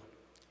開了。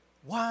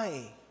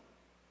 Why?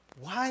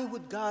 Why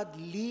would God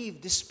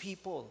leave these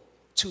people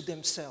to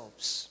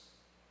themselves?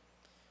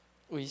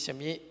 為什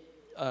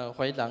麼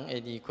會人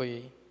會離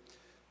開？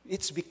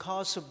 It's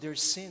because of their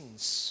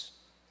sins.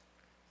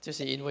 就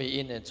是因為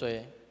因的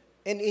罪。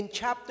 And in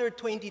chapter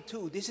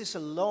 22, this is a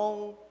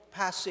long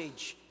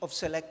passage of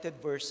selected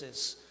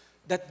verses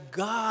that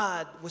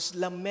God was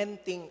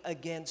lamenting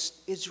against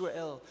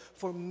Israel.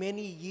 For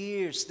many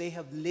years, they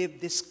have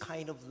lived this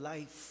kind of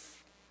life.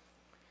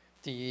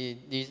 第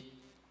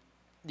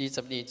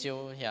22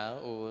章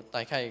遐有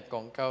大概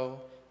講到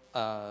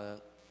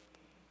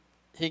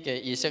迄個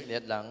以色列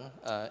人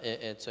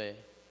的罪。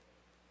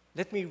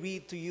 Let me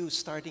read to you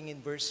starting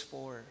in verse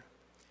 4.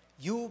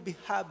 You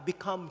have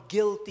become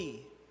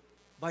guilty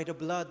by the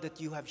blood that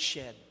you have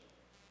shed,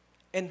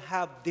 and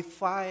have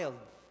defiled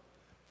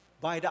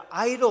by the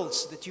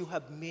idols that you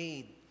have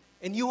made,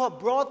 and you have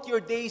brought your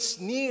days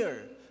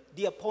near.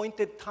 The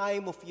appointed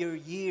time of your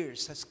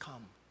years has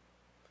come.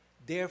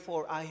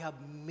 Therefore, I have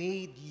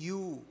made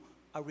you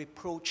a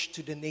reproach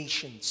to the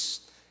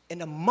nations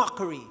and a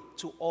mockery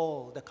to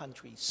all the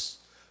countries.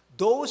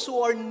 Those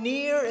who are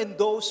near and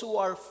those who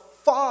are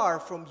far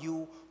from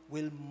you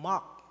will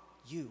mock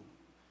you.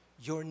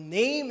 Your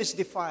name is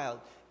defiled,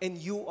 and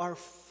you are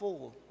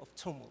full of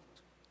tumult.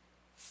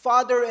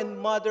 Father and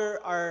mother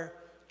are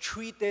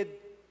treated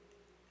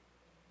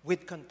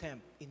with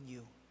contempt in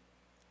you.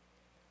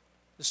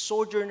 The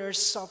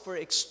sojourners suffer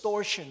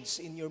extortions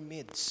in your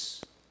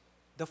midst.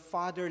 The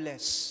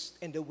fatherless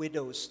and the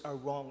widows are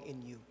wrong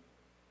in you.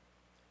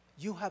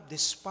 You have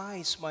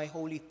despised my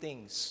holy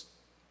things.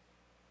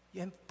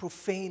 You have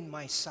profaned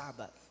my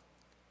Sabbath.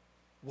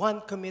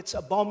 One commits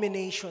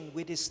abomination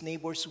with his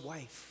neighbor's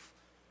wife.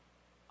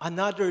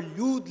 Another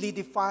lewdly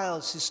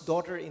defiles his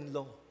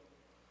daughter-in-law.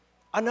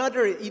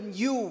 Another in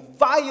you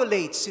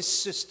violates his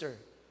sister,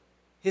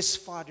 his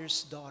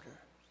father's daughter.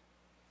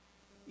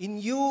 In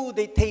you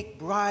they take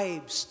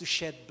bribes to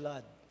shed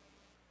blood.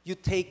 You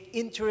take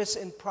interest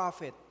and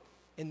profit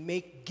and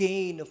make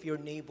gain of your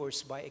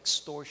neighbors by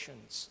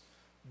extortions.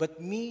 But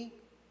me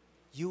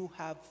you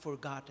have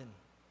forgotten,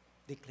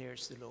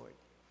 declares the Lord.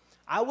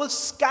 I will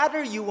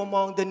scatter you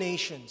among the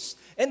nations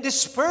and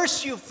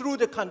disperse you through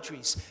the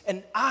countries,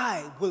 and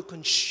I will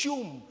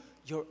consume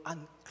your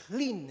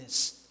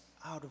uncleanness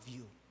out of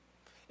you.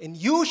 And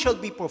you shall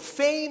be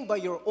profaned by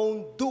your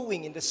own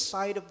doing in the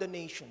sight of the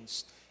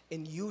nations,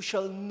 and you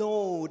shall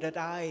know that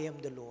I am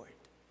the Lord.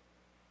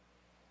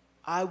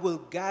 I will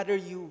gather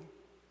you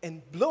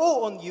and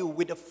blow on you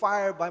with a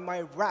fire by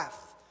my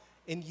wrath,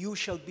 and you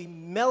shall be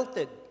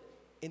melted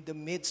in the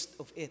midst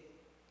of it.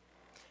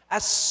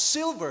 As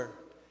silver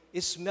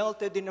is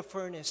melted in a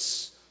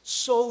furnace,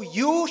 so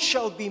you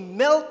shall be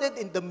melted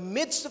in the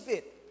midst of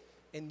it,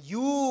 and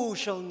you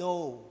shall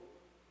know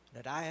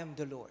that I am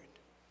the Lord.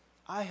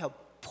 I have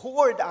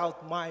poured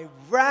out my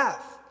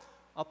wrath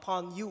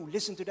upon you.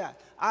 Listen to that.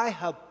 I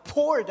have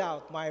poured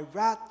out my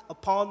wrath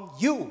upon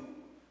you.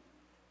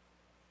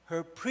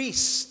 Her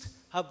priests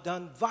have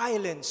done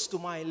violence to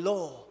my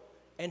law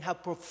and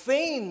have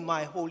profaned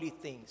my holy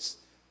things.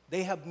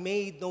 They have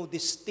made no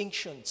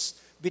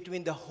distinctions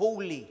between the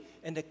holy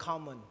and the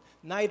common.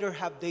 Neither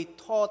have they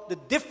taught the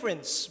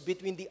difference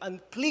between the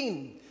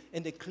unclean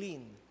and the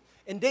clean.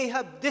 And they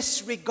have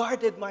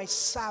disregarded my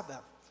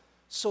Sabbath,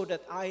 so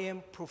that I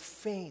am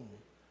profane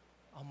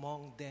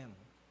among them.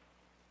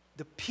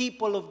 The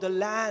people of the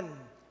land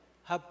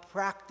have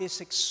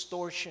practiced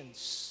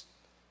extortions,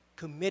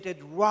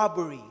 committed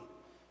robbery.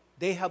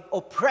 They have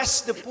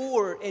oppressed the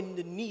poor and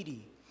the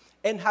needy,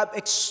 and have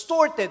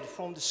extorted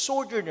from the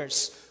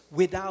sojourners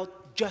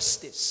without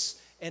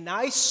justice. And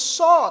I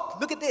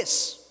sought, look at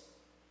this,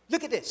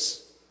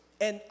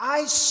 and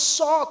I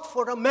sought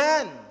for a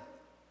man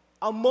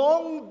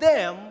among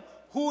them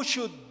who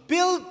should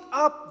build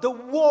up the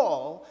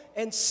wall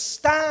and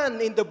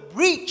stand in the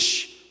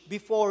breach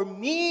before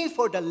me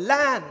for the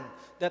land,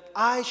 that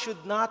I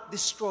should not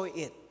destroy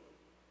it.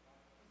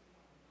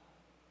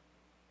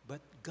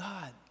 But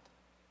God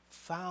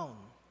found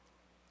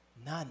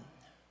none.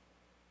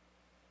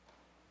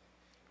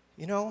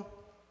 You know,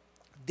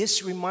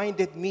 this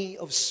reminded me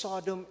of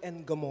Sodom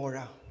and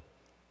Gomorrah,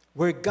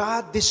 where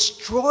God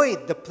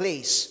destroyed the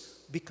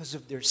place because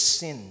of their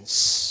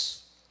sins.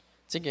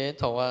 这个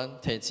图案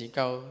提起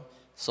到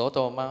所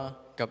多玛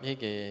及迄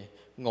个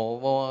俄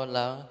摩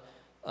拉，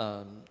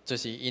就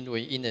是因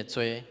为因的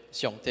罪，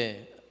上帝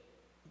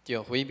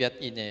就毁灭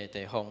因的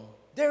地方。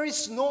There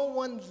is no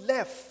one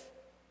left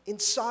in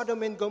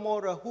Sodom and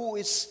Gomorrah who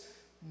is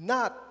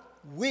not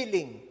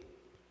willing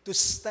to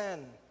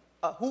stand,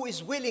 who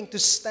is willing to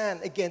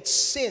stand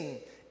against sin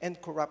and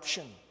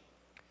corruption.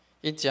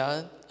 因只找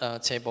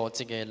无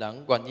一个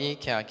人愿意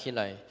站起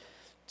来，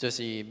就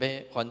是要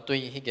反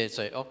对迄个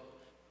罪恶。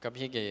 Look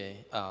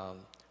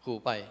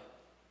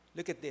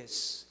at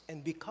this.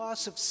 And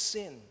because of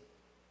sin,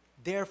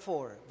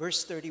 therefore,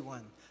 verse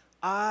 31,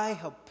 I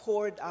have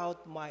poured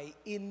out my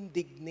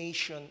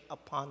indignation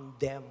upon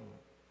them.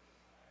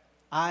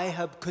 I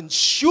have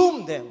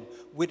consumed them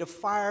with the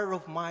fire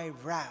of my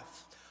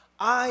wrath.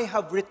 I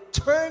have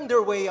returned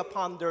their way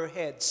upon their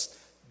heads,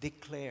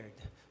 declared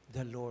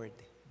the Lord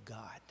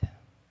God.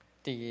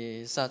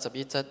 第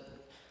31節，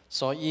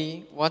所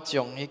以我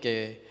將迄個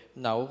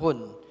惱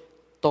恨。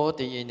 倒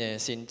伫因的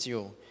身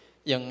上，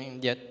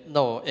用烈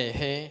怒的火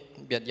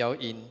滅了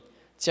因，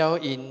照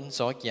因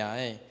所行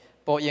的，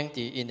報應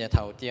伫因的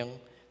頭頂。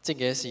這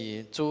個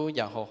是主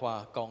耶和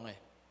華講的。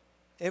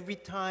Every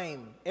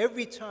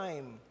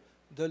time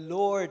the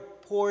Lord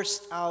pours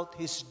out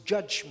His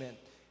judgment,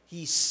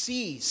 He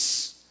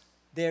sees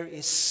there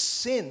is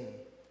sin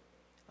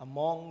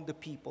among the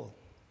people.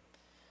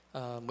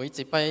 每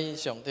一擺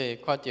上帝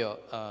看到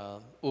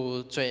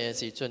有罪的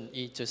時陣，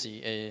伊就是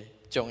會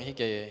將迄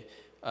個。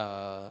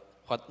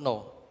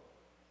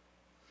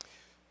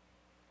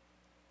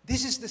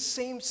 This is the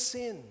same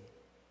sin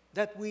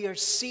that we are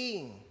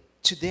seeing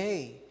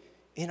today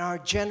in our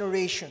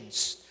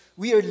generations.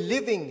 We are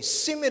living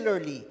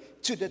similarly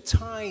to the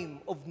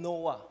time of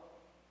Noah.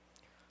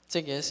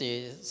 這個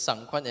是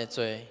相關的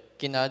罪，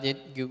今仔日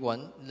永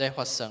遠在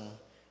發生。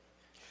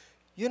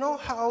You know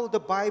how the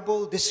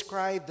Bible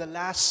described the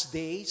last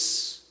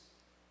days?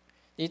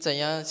 你知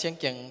影聖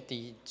經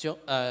佇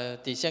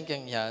聖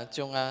經遐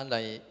怎啊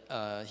來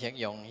形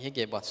容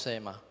迄個末世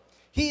嘛？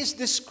 He is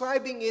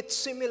describing it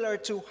similar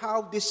to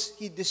how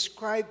he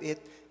described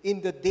it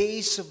in the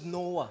days of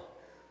Noah.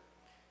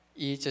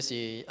 伊就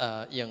是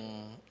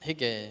用迄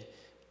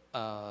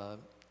個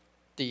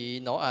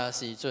佇挪亞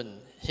時陣，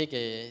迄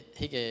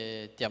個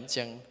點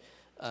睛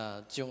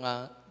怎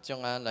啊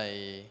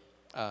來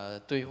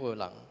對付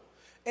人。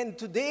 And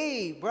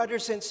today,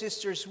 brothers and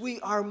sisters, we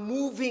are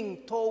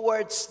moving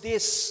towards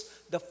this,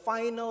 the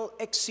final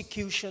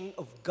execution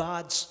of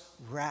God's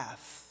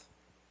wrath.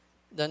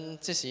 咱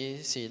這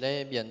時是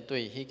咧面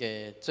對迄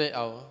個最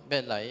後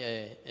要來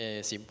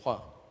的審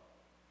判。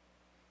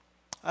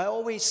I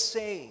always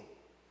say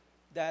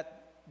that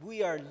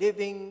we are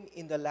living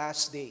in the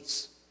last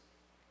days.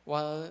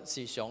 我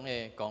時常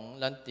會講，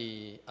咱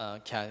佇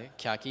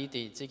徛起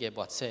佇這個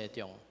末世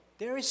中。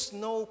 There is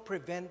no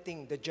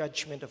preventing the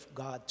judgment of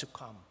God to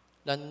come.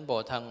 咱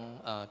無通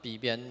避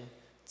免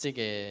這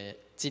個日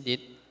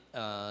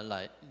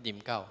來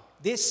臨到。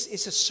 This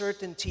is a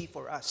certainty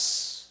for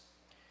us.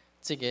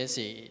 這個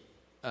是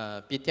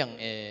必定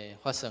會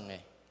發生的。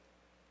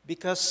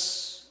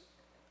 Because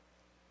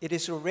it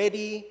is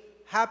already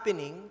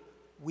happening,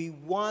 we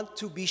want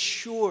to be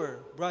sure,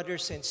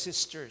 brothers and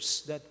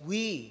sisters, that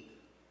we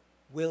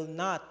will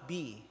not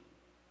be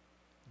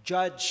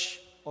judged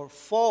or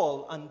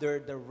fall under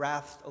the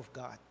wrath of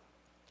God.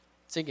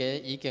 這個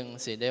已經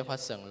是咧發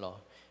生咯。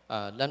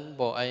咱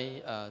無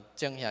愛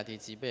種下啲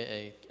自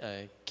備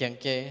經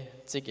過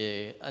這個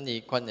安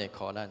尼款的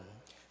苦難。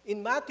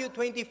 In Matthew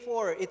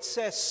 24, it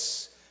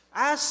says,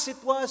 As it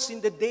was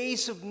in the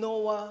days of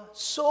Noah,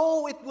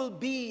 so it will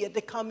be at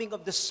the coming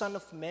of the Son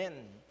of Man.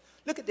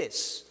 Look at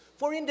this.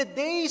 For in the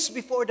days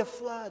before the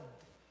flood,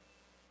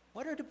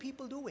 what are the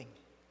people doing?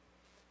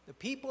 The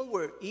people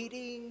were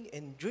eating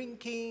and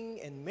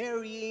drinking and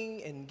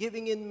marrying and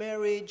giving in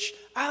marriage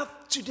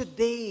up to the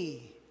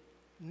day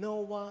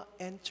Noah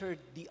entered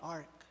the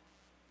ark,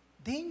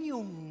 they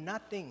knew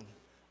nothing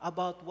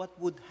about what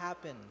would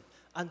happen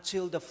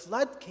until the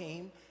flood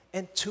came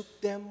and took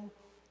them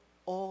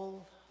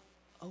all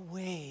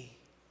away.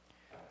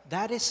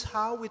 That is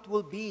how it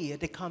will be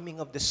at the coming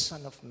of the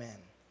Son of Man.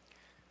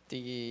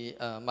 伫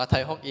馬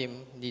太福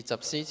音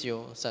24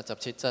章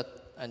37節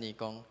安尼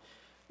講，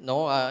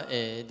挪亞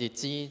的日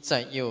子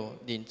再有，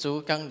人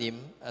子降臨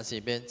也是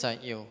要再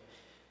有。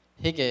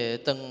迄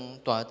個當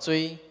大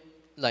水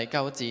來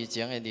到之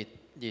前的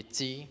日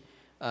子，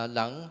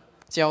人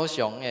照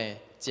常的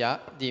食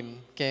啉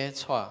過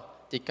娶，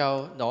直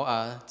到挪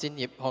亞進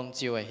入方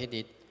舟的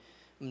迄日，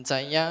毋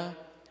知影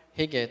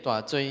迄個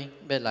大水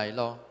要來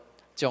咯，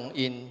將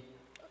因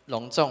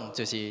攏總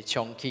就是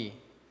衝去，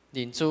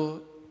人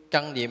子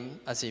降臨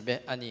也是要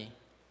安尼。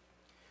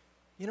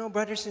You know,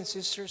 brothers and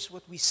sisters,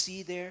 what we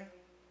see there,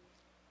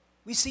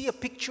 we see a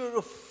picture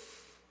of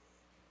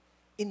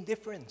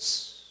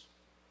indifference.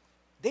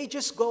 They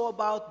just go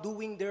about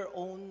doing their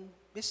own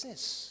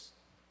business.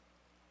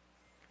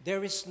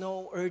 There is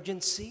no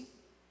urgency.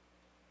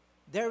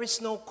 There is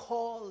no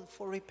call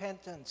for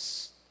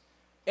repentance.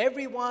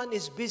 Everyone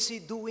is busy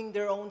doing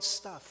their own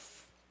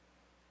stuff.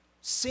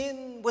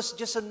 Sin was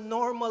just a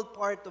normal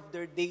part of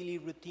their daily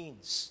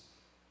routines.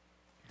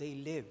 They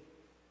live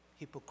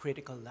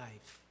hypocritical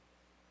life.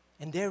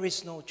 And there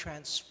is no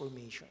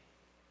transformation.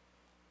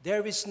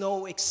 There is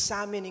no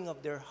examining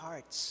of their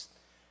hearts.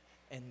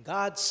 And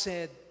God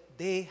said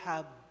they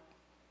have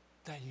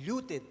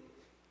diluted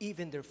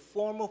even their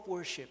form of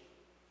worship,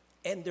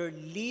 and their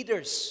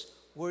leaders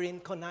were in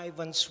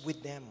connivance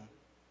with them.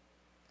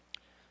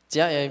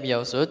 這個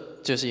描述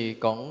就是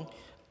講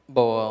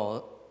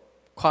無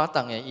誇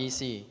張的意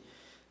思。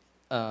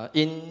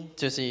因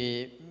就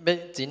是要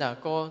只那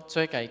個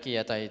做家己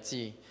的代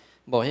志，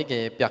無迄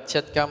個迫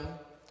切感，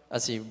也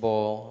是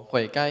無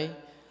悔改。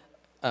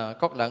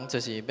各人就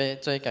是要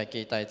做家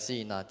己代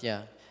志那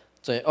點，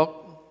罪惡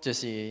就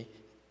是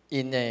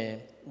因的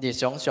日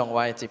常生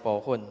活的一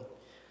部分。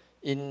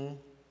因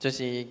就是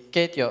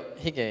繼續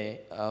迄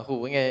個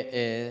負面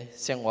的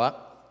生活，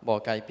無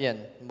改變，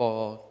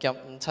無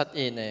檢測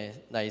因的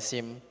內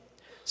心。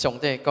上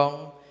帝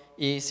講，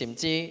伊甚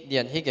至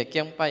連迄個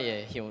敬拜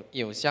的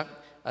樣式，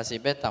也是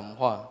要淡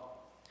化。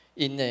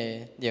因的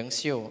領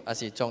袖也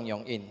是縱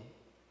容因。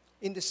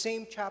In the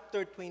same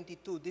chapter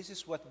 22, this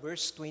is what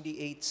verse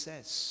 28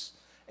 says.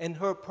 And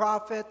her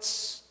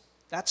prophets,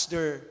 that's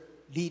their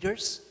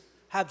leaders,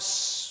 have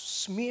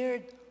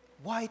smeared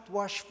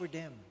whitewash for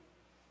them,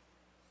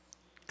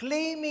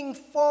 claiming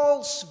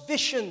false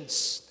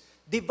visions,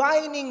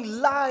 divining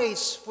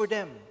lies for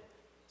them,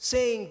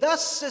 saying,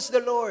 "Thus says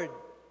the Lord,"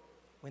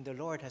 when the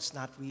Lord has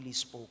not really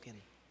spoken.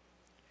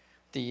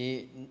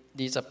 第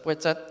28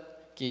節，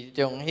其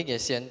中迄個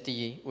先知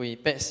為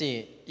百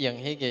姓用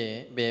迄個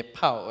賣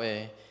炮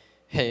的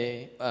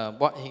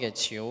抹迄個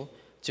牆，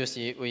就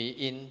是為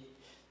因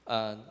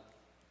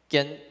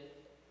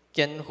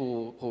建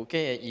附假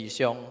的異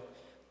象，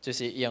就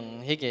是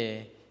用迄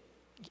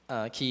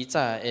個欺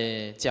詐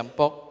的占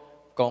卜，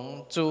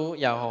講主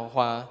耶和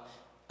華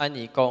安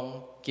尼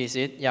講，其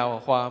實耶和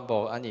華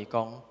無安尼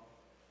講，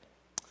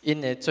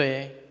因的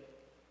罪。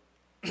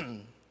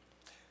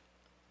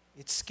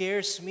It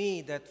scares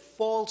me that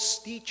false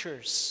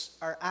teachers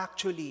are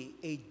actually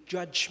a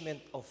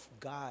judgment of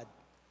God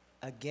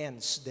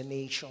against the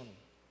nation.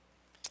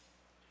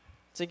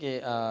 這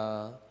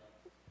個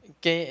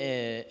假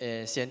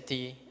的先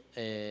知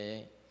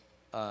也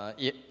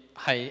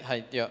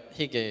係着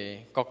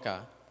迄個國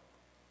家。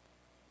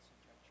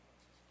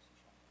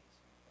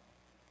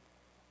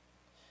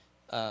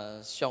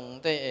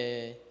上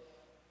帝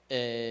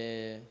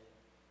的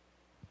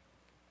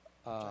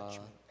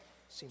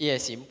伊的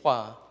審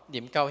判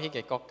臨到迄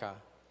個國家。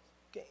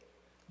Okay.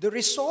 The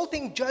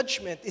resulting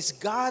judgment is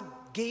God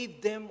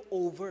gave them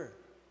over.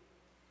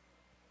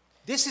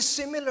 This is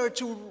similar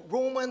to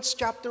Romans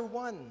chapter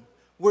 1,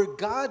 where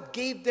God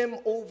gave them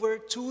over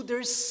to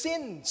their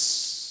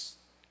sins.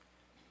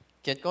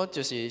 結果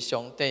就是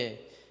上帝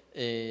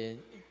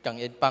共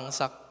因幫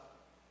殺。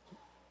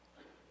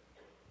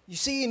You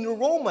see, in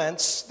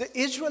Romans, the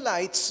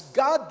Israelites,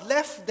 God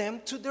left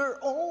them to their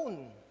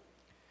own.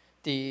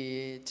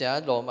 伫這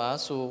羅馬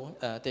書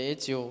第1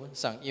章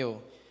上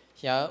有，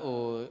遐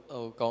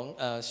有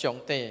講上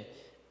帝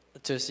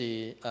就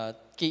是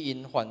基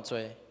因犯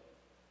罪。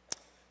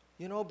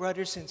You know,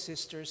 brothers and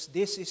sisters,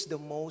 this is the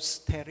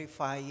most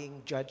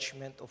terrifying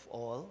judgment of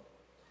all.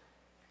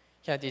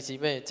 兄弟姊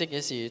妹，這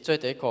個是最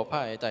最可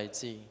怕的代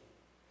志。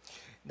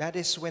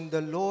That is when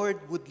the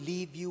Lord would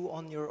leave you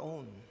on your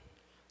own.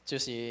 就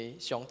是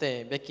上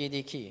帝要記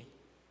你去。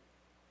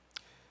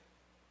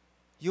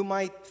You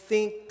might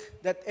think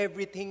that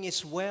everything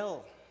is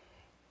well.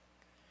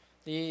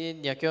 你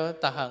若叫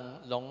逐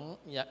項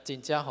攏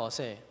真正好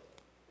勢。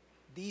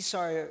These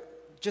are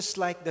just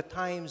like the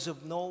times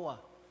of Noah.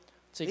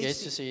 這個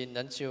就是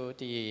咱就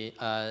伫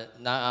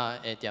拿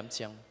亞的點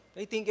鐘。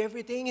They think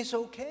everything is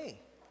okay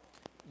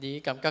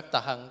你感覺逐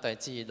項代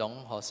志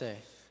攏好勢。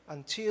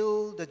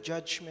 until the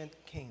judgment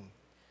came.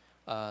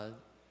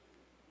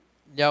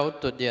 了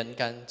突然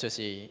間就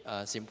是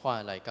審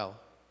判來到。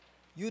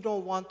 You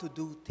don't want to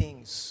do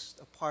things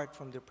apart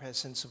from the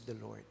presence of the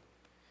Lord.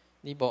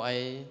 你無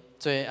愛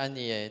做安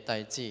尼嘅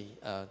代志，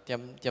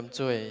點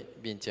做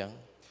面前。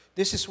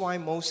 This is why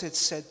Moses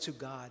said to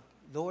God,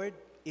 Lord,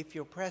 if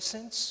your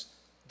presence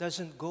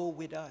doesn't go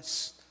with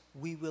us,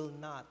 we will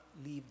not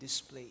leave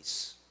this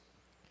place.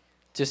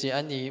 就是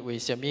安尼，為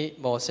什麼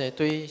摩西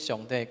對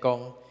上帝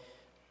講：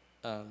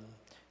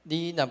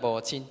你若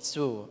無親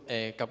自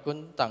會甲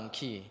阮同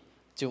去，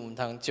就毋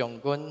通將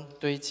阮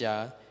對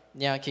遮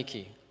領起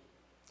去。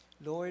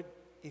 Lord,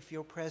 if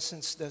your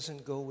presence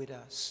doesn't go with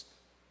us,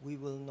 we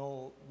will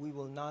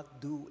not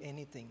do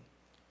anything.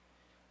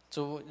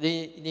 主，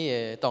你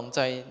嘅同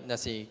在，若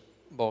是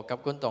無甲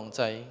阮同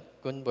在，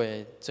阮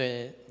袂做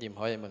任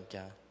何嘅物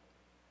件。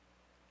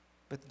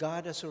 But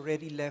God has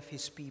already left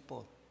his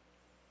people.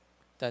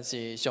 但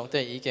是上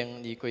帝已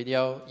經離開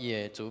了伊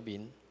嘅主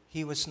民，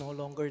 He was no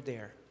longer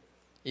there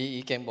伊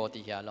已經無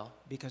佇遐咯，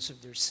 because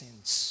of their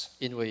sins.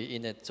 因為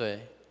因嘅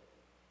罪。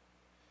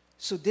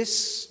 So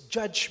this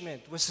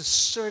judgment was a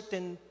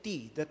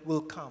certainty that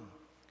will come.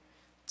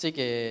 這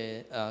個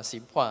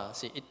審判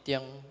是一定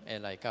會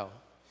來到。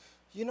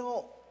 You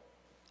know,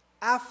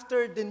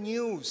 after the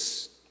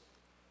news,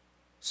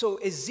 so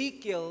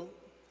Ezekiel,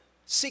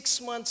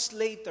 6 months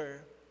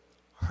later,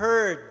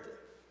 heard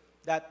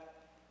that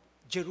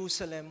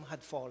Jerusalem had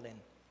fallen.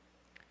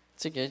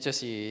 這個就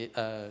是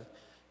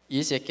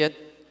以色列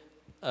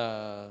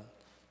6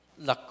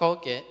個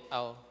月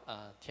後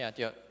聽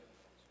到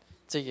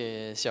這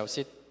個消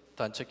息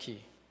傳出去。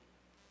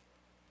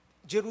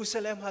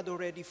 Jerusalem had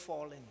already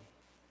fallen.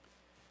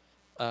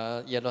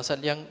 耶路撒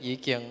冷已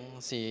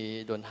經是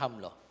淪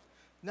陷了。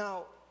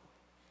 Now,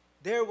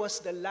 there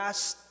was the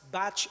last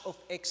batch of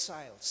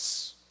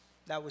exiles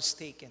that was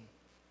taken.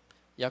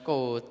 也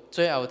有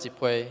最後一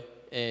批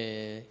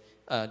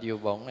流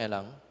亡嘅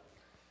人。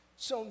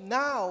 So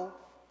now,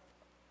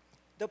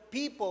 the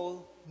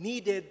people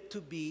needed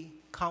to be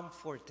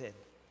comforted.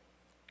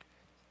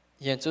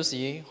 現就是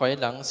許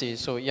人是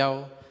需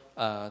要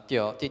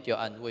得到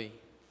安慰。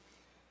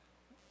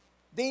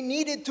 They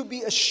needed to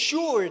be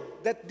assured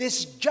that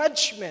this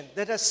judgment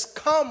that has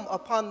come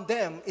upon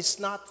them is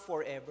not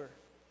forever.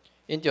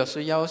 因就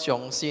需要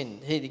相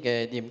信，迄個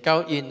臨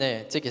到因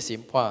嘅這個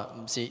審判，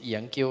唔是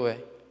永久嘅。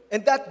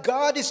 And that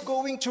God is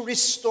going to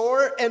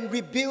restore and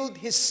rebuild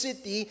his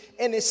city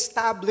and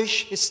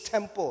establish his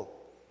temple.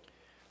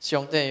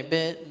 上帝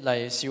要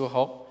來修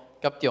復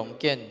及重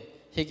建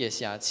迄個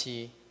城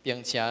市，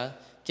並且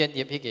建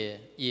立迄個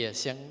伊嘅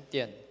聖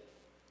殿。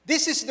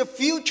 This is the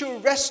future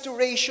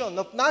restoration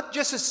of not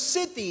just a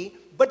city,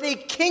 but a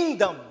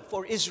kingdom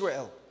for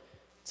Israel.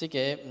 這個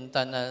唔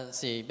單單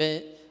是要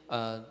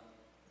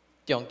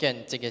重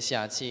建這個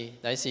城市，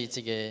乃是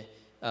這個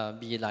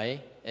未來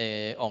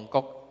嘅王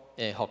國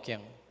嘅復興。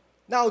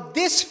 Now,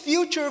 this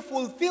future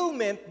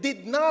fulfillment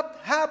did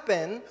not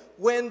happen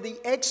when the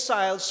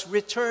exiles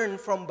returned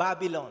from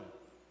Babylon.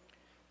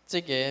 這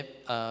個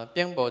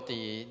並無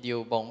佇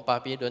流亡巴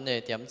比倫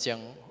嘅點鐘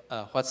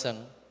發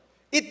生。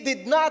 It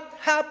did not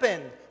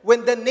happen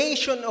when the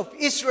nation of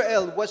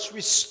Israel was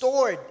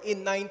restored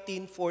in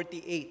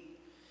 1948.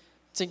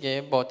 這個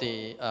無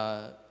佇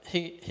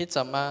迄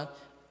陣啊，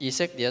以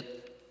色列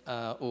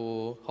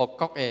有復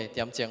國嘅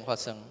點鐘發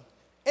生。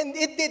 And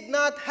it did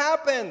not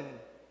happen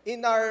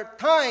in our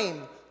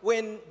time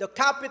when the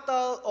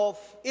capital of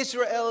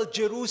Israel,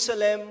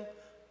 Jerusalem,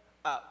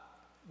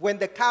 when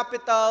the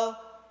capital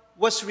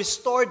was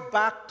restored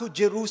back to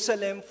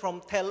Jerusalem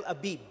from Tel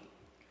Aviv.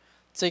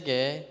 這個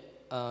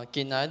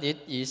今仔日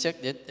以色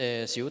列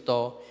嘅首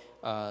都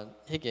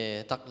迄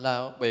個特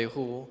拉維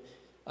夫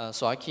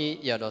徙去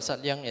耶路撒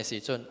冷嘅時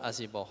陣，也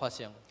是無發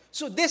生。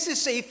 So this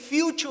is a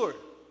future.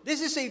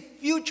 This is a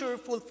future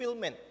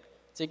fulfillment.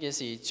 這個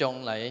是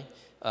將來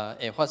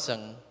會發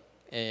生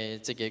嘅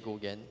這個預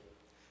言。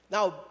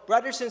 Now,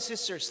 brothers and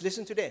sisters,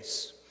 listen to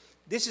this.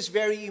 This is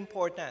very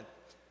important.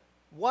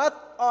 What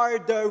are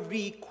the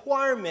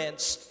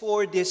requirements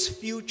for this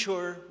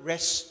future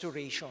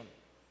restoration?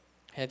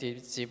 係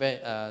啲是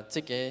要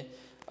這個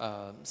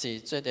是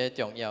最啲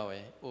重要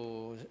嘅，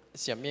有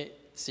什麼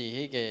是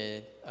迄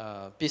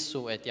個必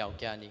須嘅條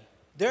件呢？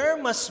 There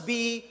must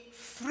be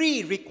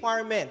 3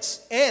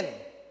 requirements, and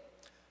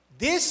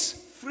these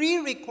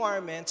 3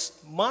 requirements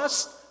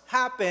must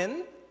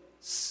happen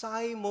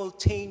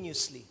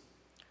simultaneously.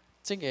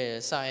 這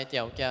個三個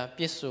條件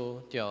必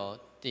須就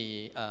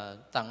喺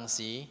當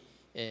時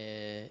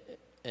實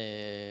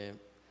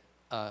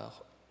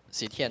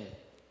現。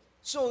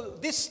 So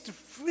these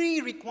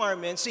 3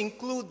 requirements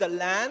include the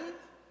land,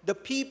 the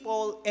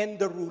people, and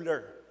the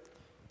ruler.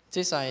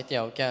 這三個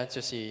條件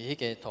就是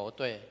迄個土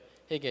地、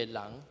迄個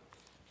人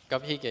及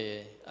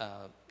迄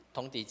個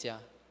統治者。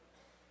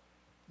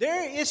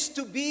 There is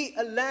to be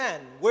a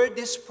land where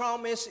this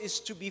promise is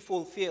to be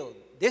fulfilled.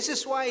 This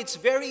is why it's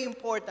very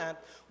important.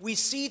 We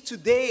see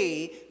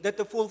today that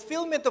the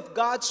fulfillment of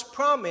God's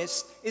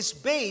promise is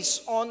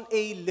based on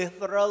a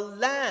literal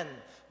land.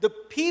 The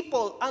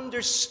people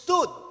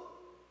understood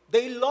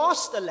they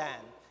lost the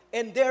land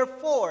And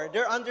therefore,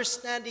 their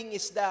understanding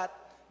is that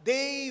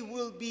they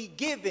will be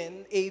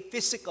given a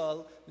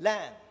physical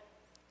land.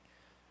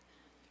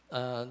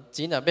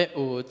 只若要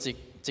有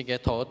一个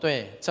土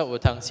地，才有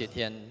通实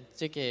现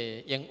这个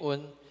应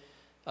允。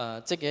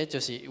这个就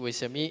是为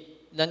什么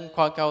咱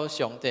看到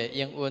上帝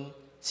应允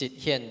实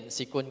现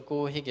是根据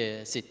迄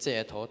个实际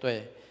的土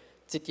地，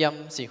这点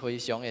是非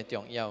常的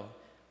重要。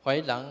怀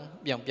人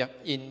明白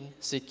因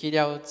失去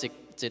了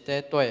一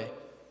块地，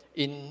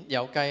因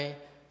了解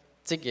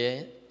这个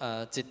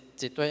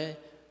一块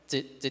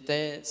实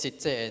际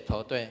的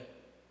土地。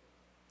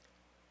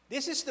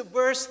This is the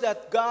verse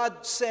that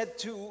God said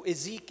to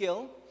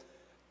Ezekiel.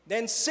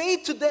 Then say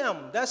to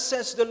them, thus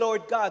says the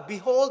Lord God,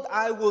 behold,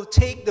 I will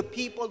take the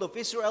people of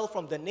Israel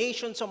from the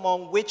nations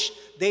among which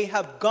they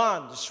have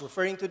gone, this is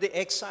referring to the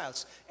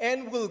exiles,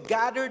 and will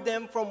gather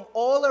them from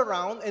all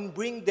around and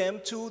bring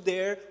them to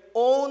their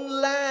own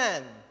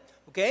land.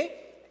 Okay?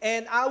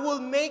 And I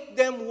will make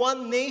them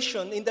one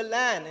nation in the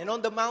land and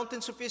on the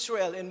mountains of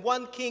Israel, and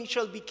one king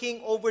shall be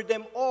king over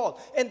them all.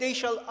 And they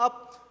shall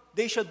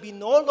be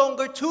no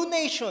longer two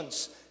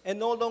nations, and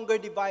no longer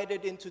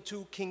divided into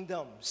two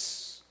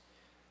kingdoms.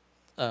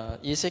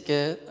 以西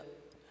結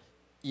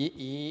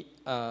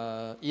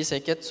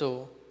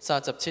書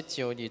37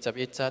章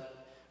21節，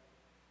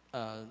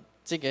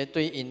這個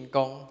對因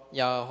講，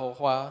耶和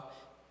華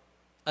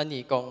安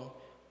尼講，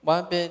我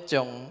要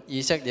將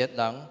以色列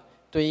人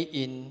對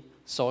因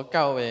所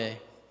教的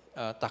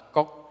特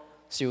國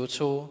收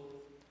取，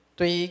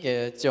對迄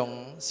個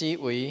將視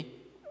為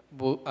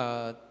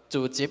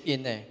自接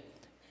因的，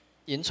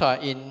引帶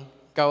因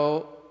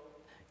到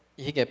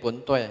迄個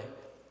本地。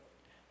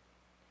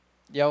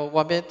了，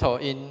我要互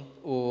因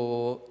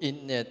有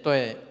因的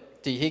地，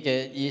伫迄個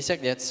以色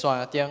列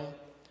山頂，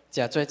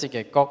食做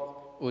一個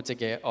國，有一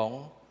個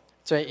王，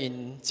做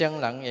因眾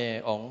人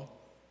的王。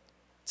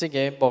這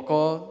個無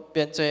過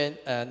變做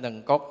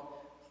兩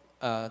國，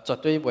絕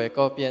對袂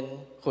過變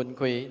分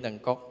開兩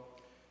國。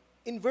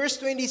In verse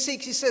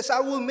 26, he says, I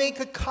will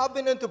make a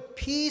covenant of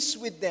peace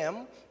with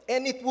them,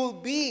 and it will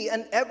be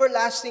an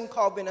everlasting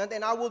covenant,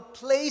 and I will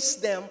place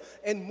them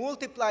and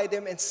multiply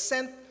them and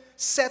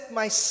set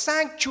my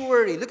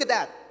sanctuary, look at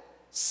that,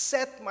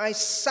 set my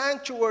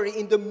sanctuary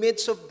in the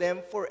midst of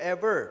them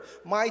forever.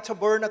 My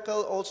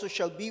tabernacle also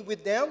shall be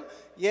with them.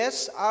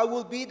 Yes, I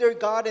will be their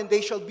God, and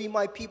they shall be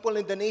my people,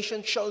 and the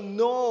nation shall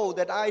know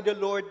that I, the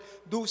Lord,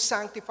 do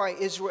sanctify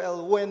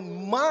Israel,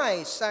 when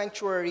my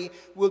sanctuary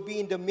will be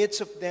in the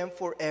midst of them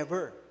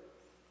forever.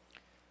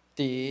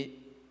 第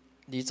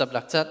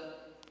26節，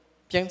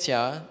並且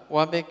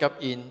我要甲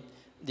因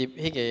立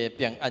迄個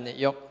平安的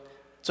約，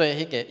做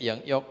迄個永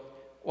約。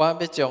我要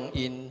將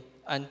因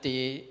安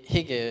伫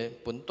迄個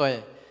本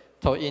地，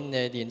互因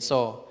的人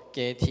數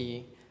加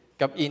添，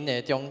甲因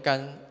的中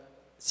間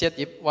設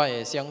立我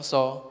的聖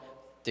所，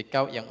直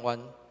到永遠。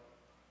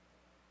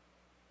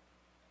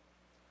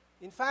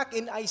In fact,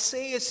 in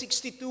Isaiah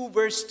 62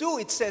 verse 2,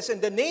 it says,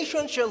 And the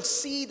nation shall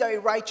see thy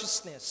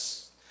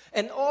righteousness,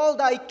 and all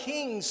thy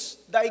kings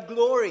thy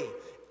glory.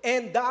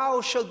 And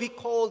thou shalt be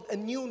called a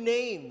new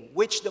name,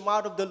 which the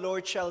mouth of the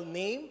Lord shall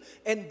name.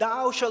 And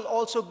thou shalt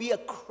also be a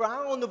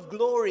crown of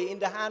glory in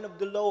the hand of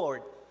the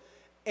Lord,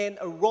 and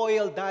a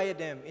royal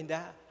diadem in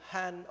the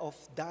hand of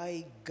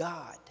thy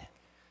God.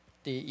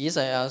 第以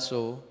賽亞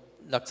書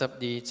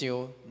62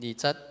章2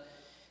節，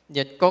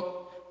列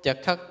國立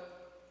刻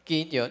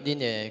記着恁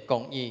的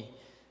公義，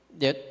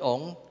列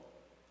王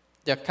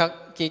立刻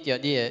記着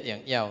你的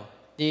榮耀，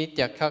你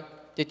立刻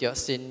得着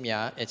新名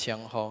的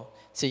稱號，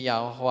是耶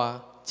和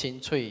華親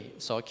嘴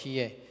所起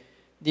的。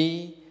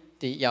你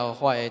伫耶和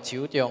華的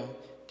手中，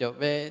就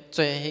要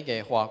做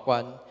迄個華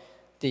冠；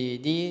伫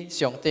你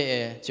上帝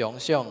的獎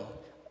賞，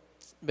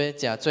要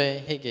食做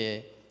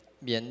迄個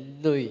冕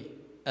旒。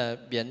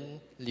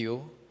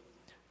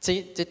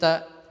這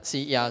搭是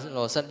耶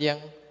路撒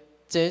冷，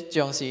這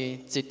將是一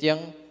頂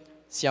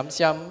閃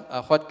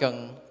閃發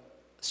光、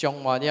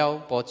充滿了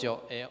寶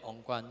座的王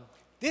冠。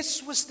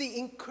This was the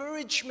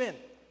encouragement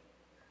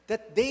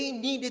that they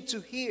needed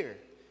to hear.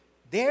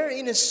 They're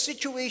in a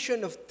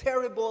situation of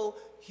terrible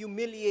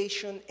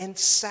humiliation and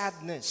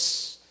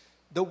sadness.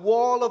 The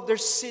wall of their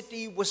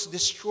city was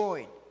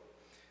destroyed.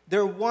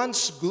 Their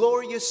once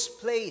glorious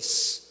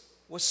place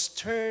was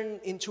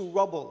turned into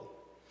rubble.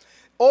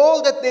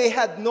 All that they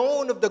had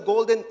known of the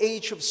golden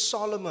age of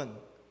Solomon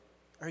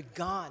are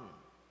gone.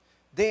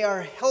 They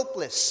are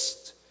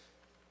helpless.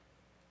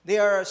 They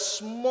are a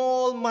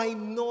small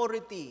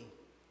minority.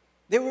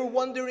 They were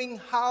wondering,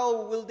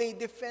 how will they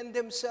defend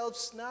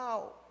themselves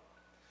now?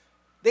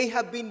 They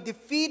have been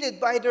defeated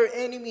by their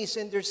enemies,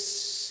 and their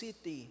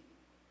city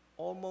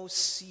almost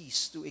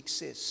ceased to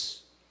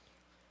exist.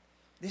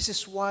 This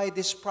is why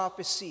this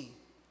prophecy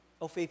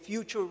of a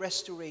future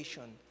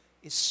restoration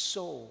is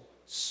so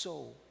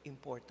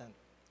important.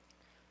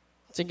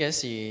 這個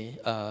是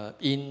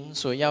因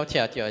需要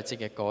聽到的一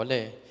個鼓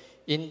勵，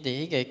因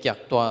伫迄個極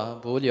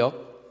大侮辱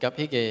甲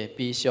迄個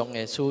悲傷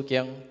的處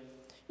境，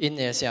因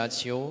的城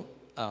牆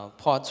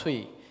破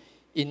碎，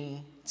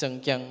因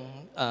曾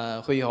經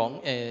輝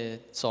煌的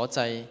所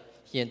在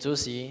现主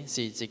时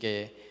是一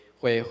个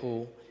恢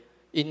复，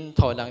因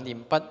互人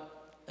明白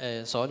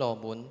所罗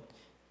门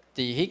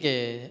伫迄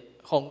个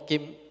黄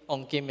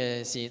金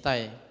的时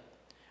代，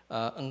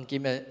黄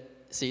金的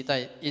时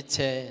代，一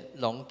切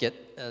拢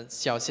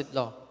消失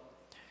了。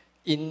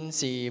因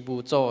是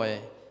无助的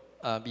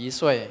微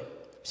小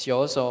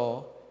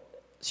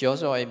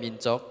的民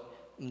族，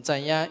毋知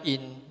影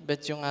因要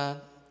怎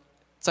啊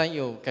怎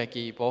样家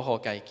己保护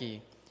家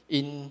己，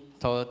因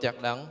互敌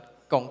人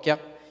攻击，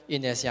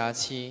因的城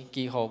市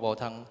几乎无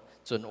通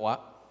存活，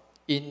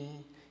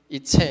因一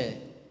切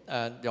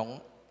拢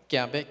惊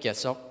要结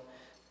束。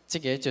这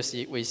个就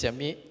是为什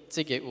么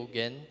这个预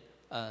言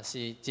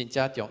是真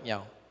正重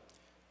要。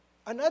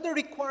Another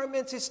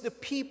requirement is the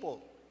people.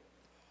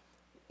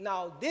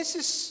 Now, this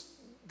is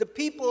the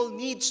people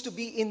needs to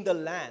be in the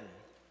land.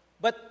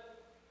 But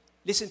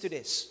listen to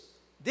this.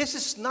 This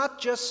is not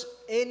just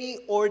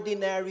any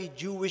ordinary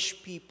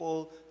Jewish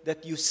people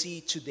that you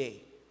see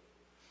today.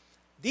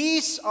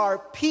 These are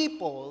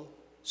people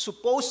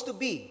supposed to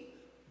be.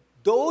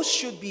 Those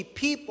should be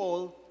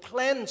people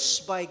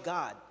cleansed by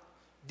God.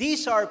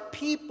 These are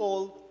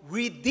people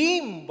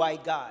redeemed by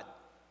God.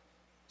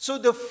 So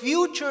the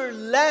future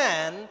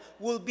land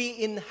will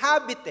be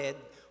inhabited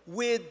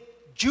with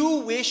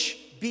Jewish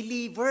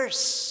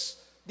believers.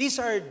 These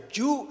are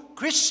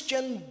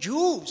Christian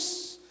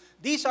Jews.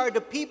 These are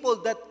the people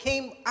that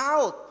came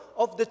out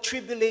of the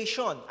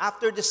tribulation.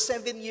 After the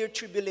 7-year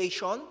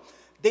tribulation,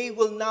 they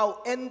will now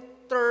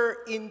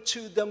enter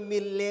into the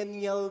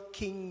millennial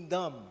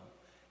kingdom.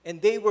 And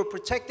they were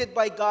protected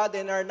by God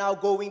and are now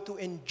going to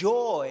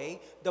enjoy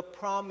the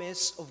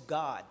promise of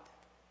God.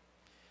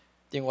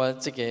 另外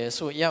一个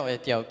需要的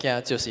条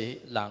件就是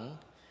人，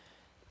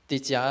伫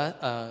遮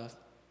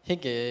迄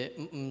个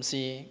毋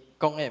是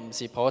讲的，毋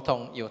是普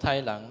通犹太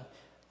人，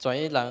这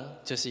些人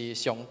就是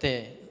上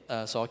帝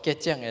所结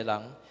晶的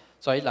人，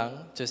这些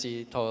人就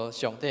是讨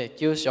上帝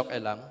救赎的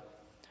人。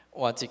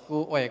换一句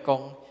话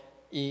讲，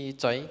伊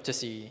这就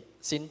是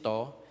信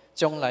徒，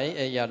将来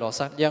的耶路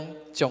撒冷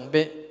将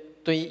要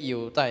对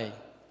犹太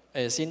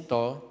的信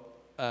徒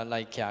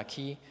来徛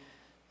起，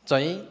这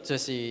就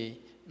是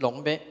拢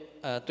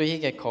要对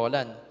迄个苦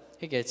难、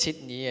迄个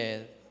7年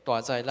的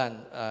大灾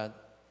难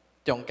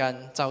中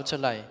间走出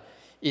来，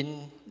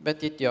因要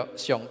得到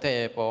上帝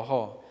的保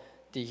护，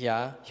伫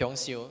遐享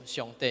受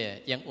上帝的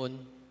应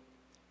允。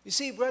You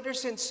see,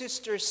 brothers and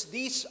sisters,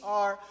 these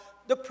are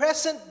the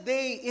present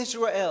day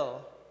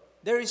Israel.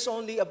 There is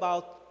only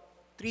about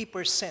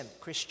 3%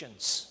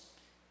 Christians.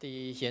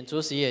 伫现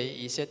主时的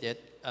以色列，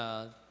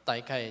大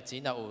概只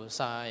有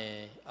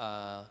3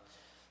个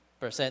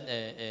%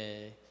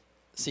的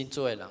信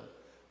主的人。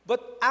But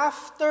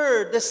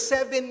after the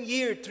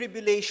 7-year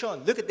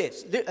tribulation, look at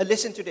this,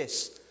 listen to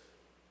this.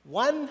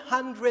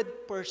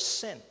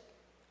 100%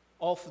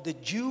 of the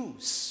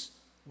Jews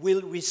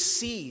will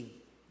receive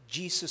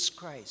Jesus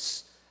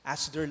Christ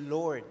as their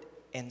Lord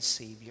and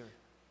Savior.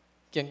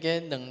 经过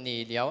2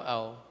年了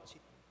后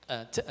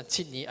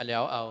，7年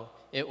了后，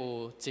会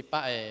有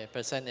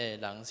100% 的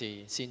人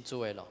是信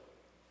主的咯。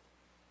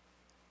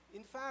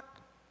In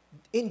fact,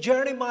 in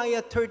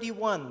Jeremiah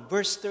 31,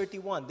 verse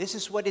 31, this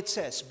is what it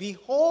says.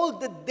 Behold,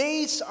 the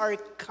days are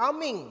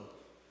coming,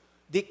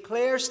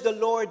 declares the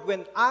Lord,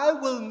 when I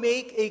will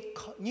make a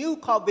new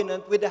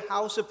covenant with the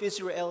house of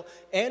Israel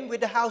and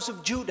with the house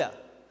of Judah.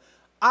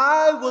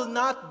 It will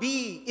not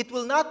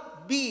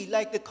be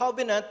like the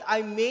covenant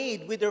I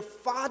made with their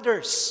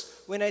fathers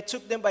when I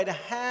took them by the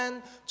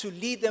hand to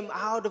lead them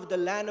out of the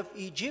land of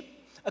Egypt.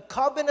 A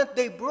covenant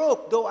they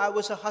broke, though I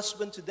was a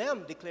husband to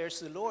them, declares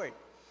the Lord.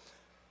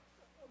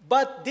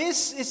 But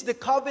this is the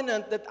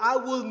covenant that I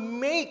will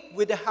make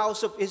with the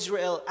house of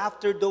Israel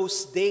after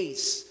those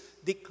days,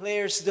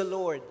 declares the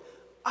Lord.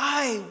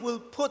 I will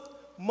put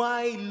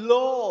my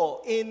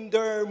law in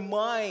their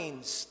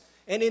minds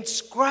and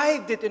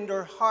inscribed it in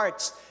their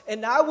hearts,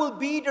 and I will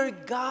be their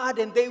God,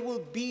 and they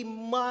will be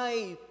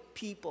my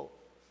people.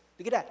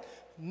 Look at that.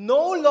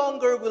 No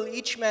longer will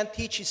each man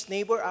teach his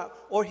neighbor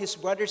or his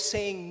brother,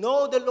 saying,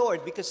 Know the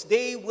Lord, because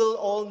they will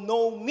all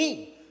know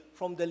me,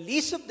 from the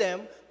least of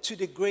them to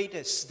the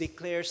greatest,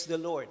 declares the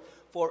Lord.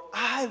 For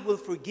I will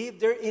forgive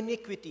their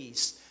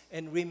iniquities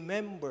and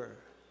remember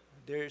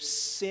their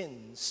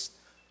sins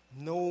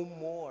no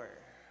more.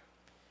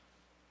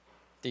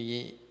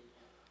 第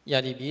耶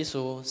利米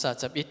書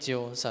31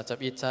章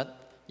31節，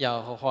耶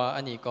和華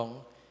安尼講：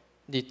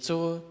日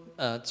子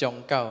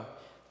將到，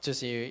就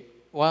是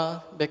我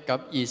要甲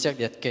以色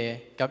列家、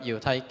甲猶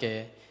太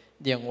家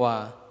另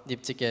外立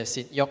一個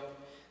新約，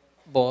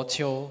無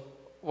像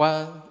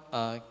我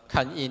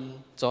牽因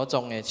祖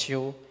宗的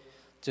手，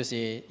就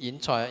是因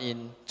帶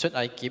因出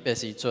埃及的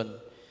時陣，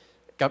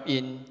甲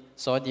因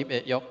所立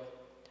的約。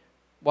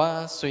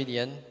我雖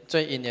然做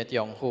因的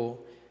丈夫，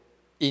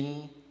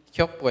因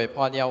卻背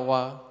叛了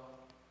我。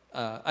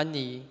安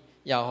尼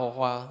耶和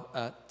華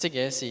這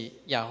個是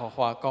耶和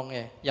華講的。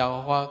耶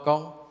和華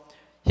講，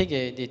迄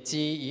個日子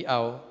以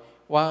後，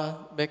我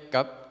要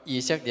甲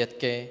以色列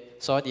家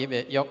所立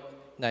的約，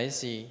乃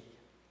是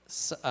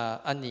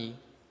安尼。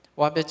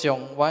我要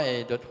将我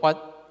的律法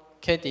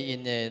刻伫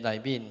因的内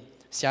面，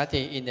写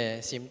伫因的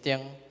心顶。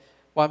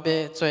我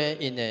要做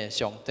因的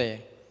上帝，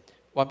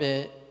我要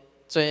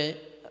做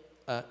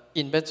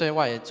因要做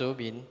我的子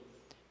民。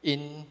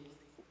因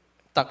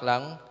逐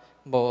人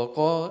无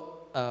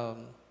过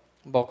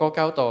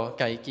教导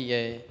家己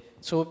的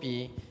厝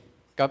边，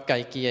甲家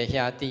己的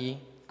兄弟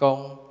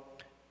讲，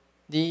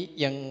你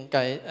应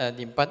该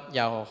明白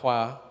耶和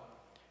华，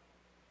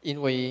因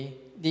为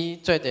你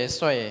做得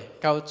小的，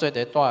到做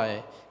得大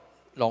的，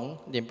拢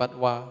明白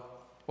我。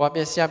我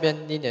要赦免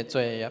恁的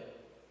罪业，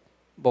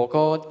无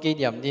过纪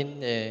念恁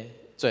的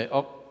罪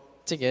恶。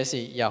这个是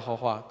耶和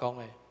华讲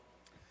的。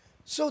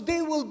So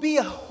they will be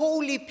a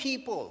holy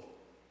people.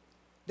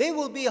 They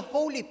will be a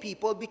holy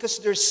people because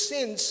their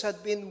sins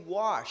have been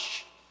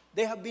washed.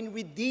 They have been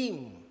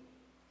redeemed.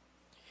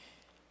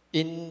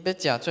 因要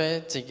食做一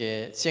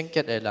个圣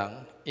洁的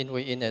人，因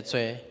为因的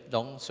罪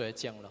拢洗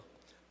净了。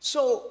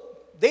So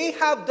they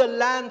have the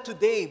land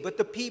today, but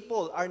the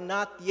people are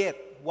not yet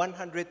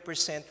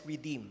 100%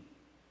 redeemed.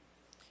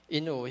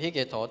 因有迄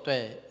个土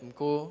地，毋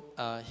过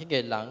迄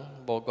个人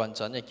无完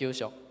全的救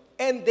赎，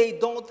 And they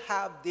don't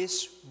have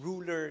this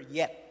ruler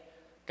yet.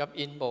 甲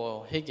因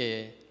无迄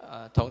个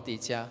统治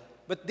者。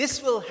But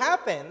this will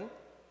happen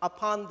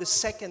upon the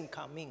second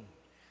coming.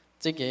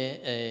 这个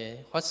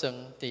发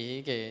生伫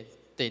迄个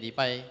第二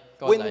摆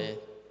过来的。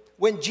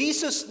 When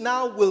Jesus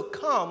now will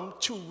come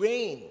to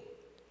reign.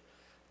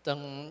 当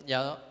耶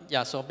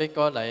稣要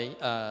过来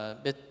要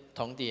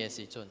统治的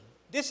时阵，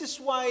 This is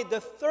why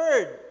the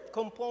third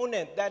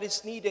component that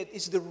is needed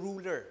is the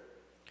ruler.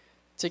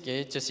 这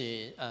个就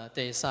是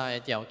第三个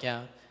条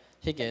件，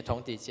迄个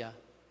统治者。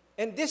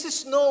 And this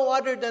is no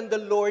other than the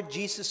Lord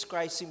Jesus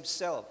Christ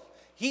himself.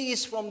 He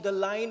is from the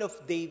line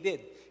of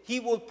David. He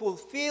will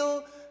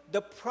fulfill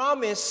the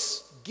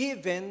promise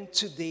given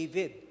to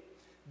David.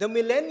 The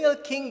millennial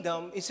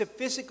kingdom is a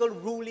physical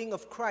ruling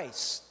of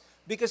Christ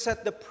because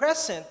at the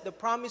present, the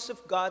promise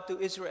of God to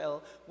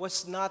Israel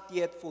was not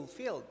yet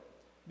fulfilled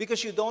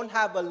because you don't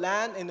have a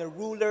land and a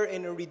ruler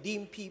and a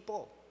redeemed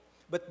people.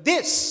 But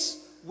this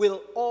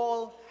will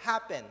all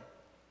happen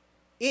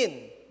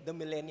in the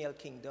millennial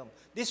kingdom.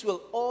 This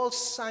will all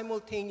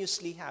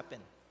simultaneously happen.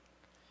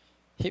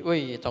 迄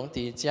位统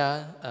治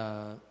者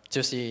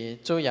就是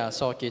主耶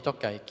稣基督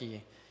家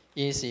己，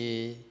伊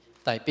是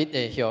大笔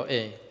的后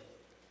裔，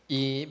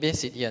伊要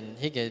实现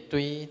迄个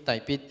对大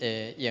笔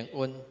的应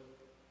允。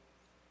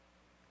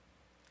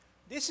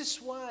 This is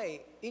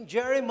why in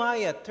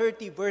Jeremiah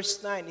 30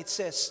 verse 9 it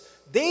says,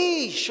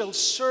 "They shall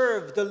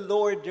serve the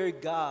Lord their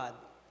God,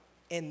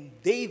 and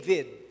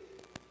David,"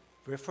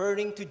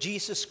 referring to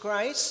Jesus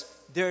Christ,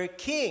 "their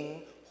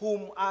king,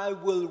 whom I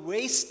will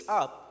raise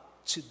up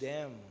to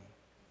them."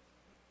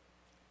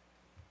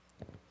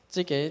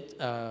 这个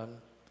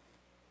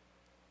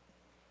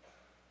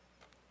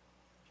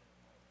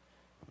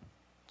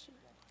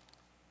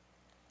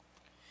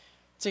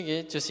这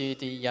个就是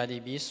伫耶利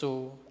米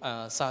书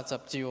30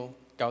章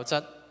9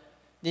节，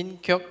恁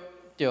却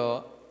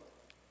着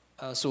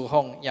侍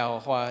奉耶和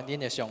华恁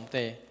的上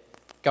帝，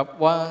甲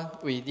我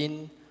为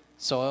恁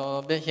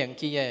所要兴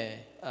起的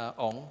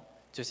王，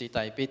就是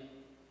大笔。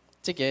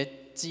这个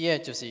指的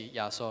就是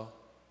耶稣。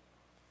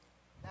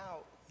 Now,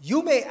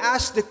 you may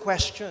ask the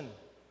question,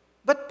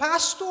 "But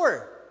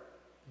Pastor,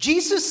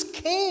 Jesus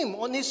came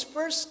on his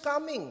first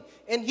coming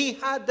and he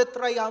had the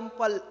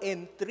triumphal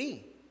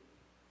entry.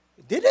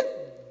 Didn't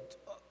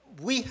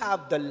we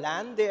have the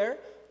land there?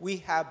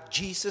 We have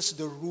Jesus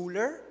the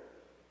ruler,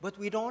 but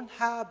we don't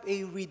have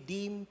a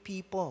redeemed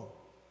people."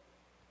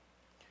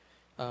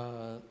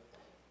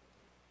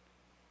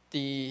 伫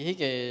迄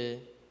个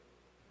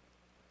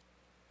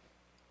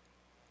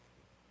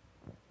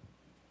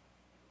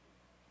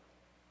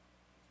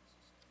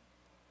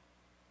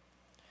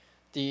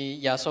伫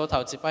耶稣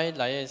头一摆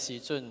来的时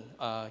阵，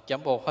检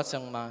无发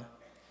生吗？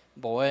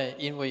无诶，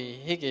因为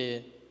迄个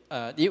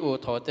你有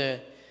土地，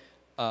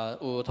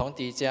有统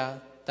治者，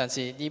但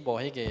是你无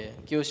迄个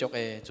救赎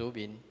的子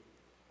民。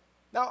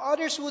 Now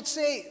others would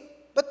say,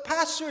 "But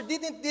Pastor,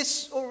 didn't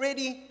this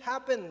already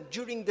happen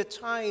during the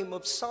time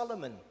of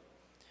Solomon?"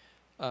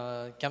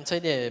 检测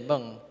你会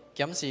问，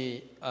检是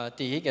伫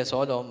迄个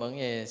所罗门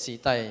的时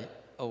代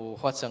有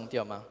发生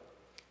着吗？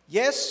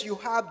 Yes, you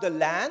have the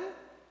land,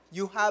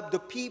 you have the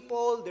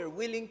people, they're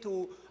willing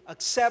to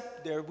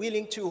accept, they're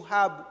willing to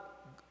have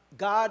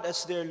God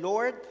as their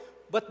Lord,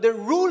 but the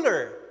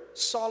ruler,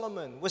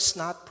 Solomon, was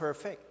not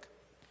perfect.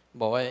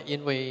 无诶，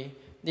因为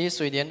你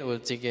虽然有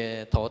一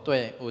个土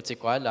地，有一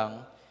寡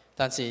人，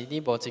但是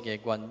你无一个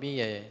完美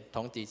的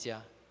统治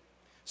者。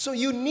 So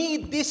you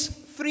need these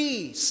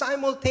three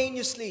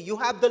simultaneously. You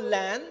have the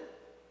land,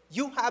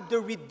 you have the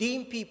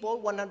redeemed people,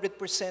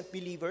 100%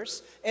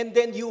 believers, and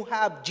then you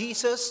have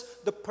Jesus,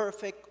 the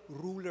perfect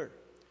ruler.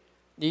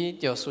 你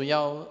就需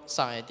要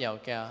三个条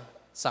件，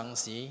同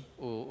时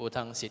有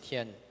通实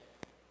现。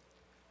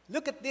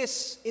 Look at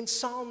this in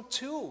Psalm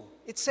 2.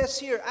 It says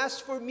here, "As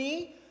for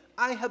me,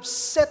 I have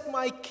set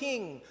my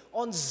king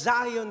on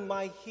Zion,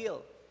 my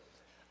hill.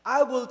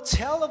 I will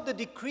tell of the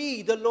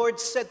decree. The Lord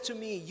said to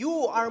me,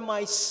 You are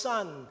my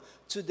son.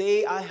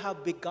 Today I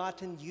have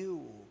begotten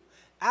you.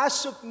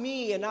 As of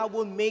me, and I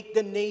will make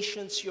the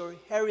nations your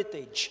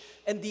heritage,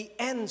 and the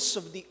ends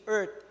of the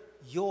earth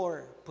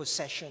your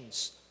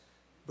possessions.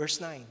 Verse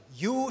 9,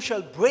 You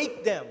shall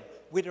break them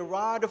with a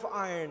rod of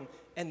iron,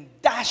 and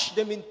dash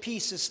them in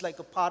pieces like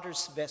a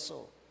potter's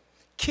vessel.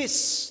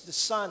 Kiss the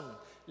Son,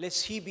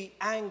 lest he be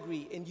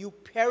angry, and you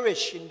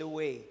perish in the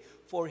way,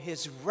 for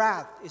his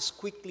wrath is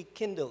quickly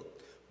kindled.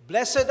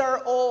 Blessed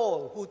are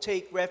all who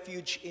take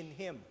refuge in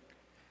him.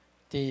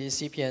 第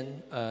四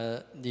篇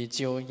二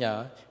章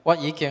也，我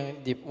已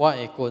經立我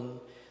的君，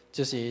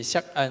就是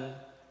錫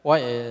安我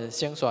的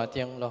聖山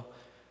頂咯。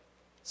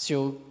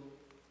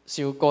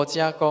受膏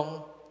者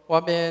講，我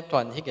要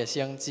斷迄個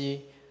聖旨，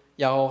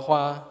耶和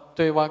華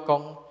對我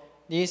講：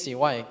你是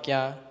我的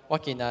家，我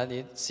今仔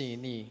日是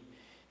你。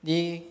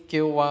你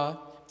救我，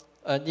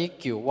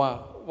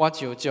我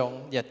就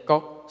將列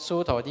國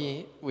賜予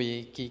你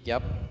為基業，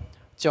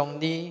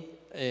將你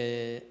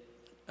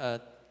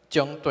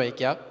將地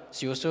業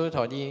收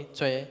賜予你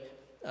做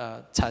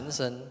產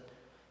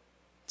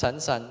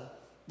產。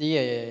你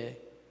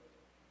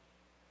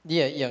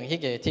會用迄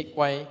個鐵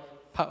塊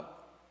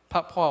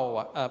拍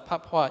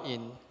破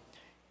因，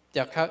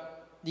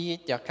你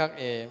立刻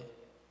會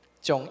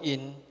將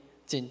因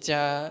真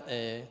正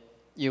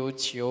憂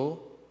愁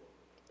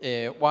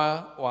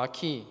挖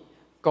起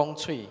講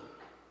喙，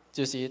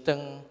就是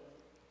當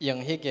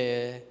用迄個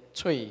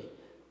喙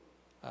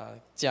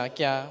真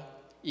驚，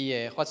伊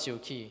會發燒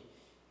起，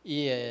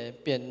伊會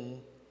變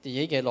佇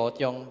迄個路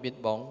中滅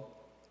亡。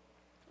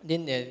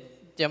恁會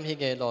踮迄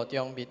個路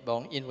中滅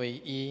亡，因為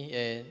伊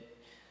會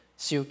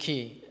生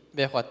氣，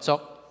要發作，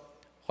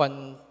凡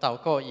禱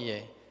告伊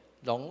的，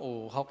攏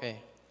有福的。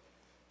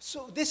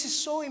So this is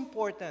so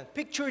important.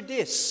 Picture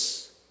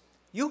this.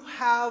 You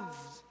have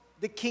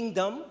the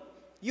kingdom,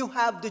 you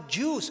have the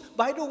Jews.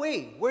 By the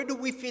way, where do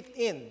we fit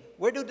in?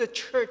 Where do the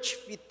church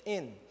fit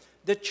in?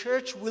 The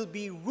church will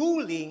be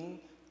ruling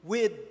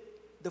with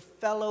the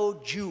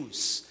fellow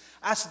Jews.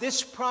 As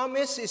this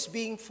promise is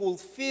being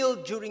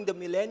fulfilled during the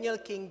millennial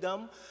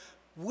kingdom,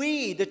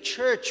 we, the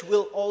church,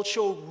 will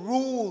also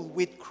rule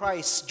with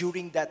Christ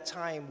during that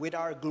time with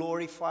our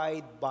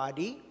glorified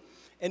body.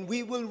 And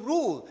we will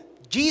rule.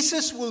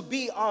 Jesus will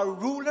be our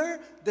ruler.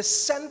 The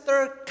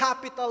center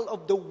capital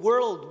of the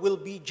world will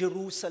be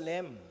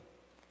Jerusalem.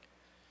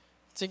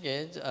 這個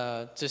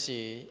就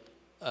是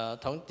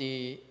統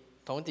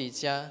治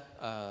者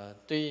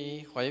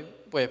對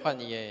違反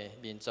伊的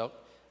民族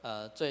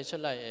做出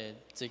來的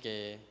這個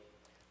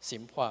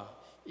審判，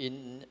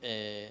因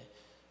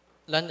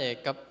咱會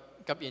甲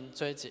因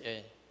做一個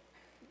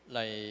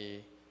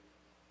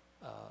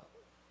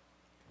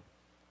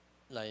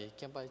來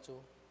敬拜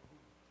主，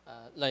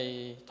來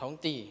統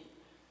治。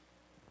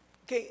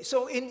Okay,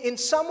 so in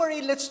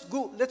summary,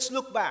 let's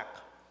look back.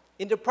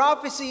 In the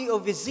prophecy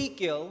of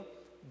Ezekiel,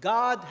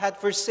 God had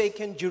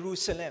forsaken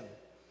Jerusalem.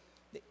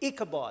 The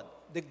Ichabod,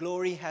 the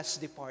glory has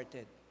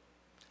departed.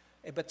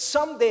 But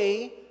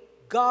someday,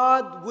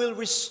 God will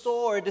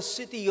restore the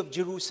city of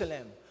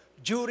Jerusalem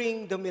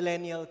during the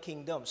millennial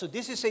kingdom. So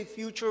this is a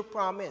future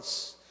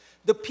promise.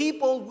 The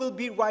people will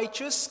be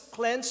righteous,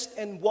 cleansed,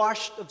 and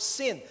washed of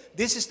sin.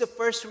 This is the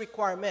first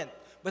requirement.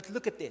 But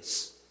look at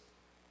this.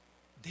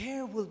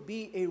 There will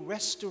be a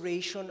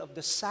restoration of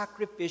the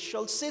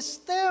sacrificial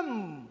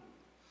system.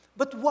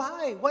 But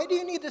why? Why do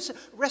you need this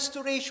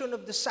restoration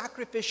of the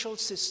sacrificial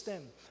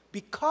system?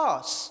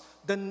 Because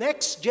the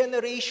next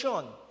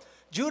generation,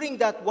 during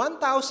that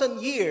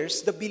 1,000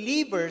 years, the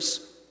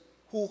believers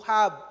who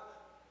have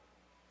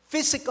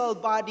physical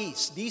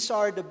bodies, these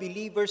are the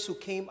believers who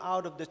came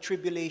out of the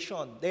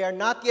tribulation. They are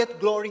not yet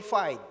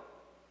glorified.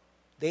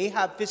 They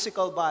have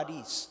physical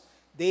bodies.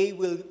 They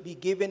will be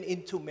given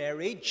into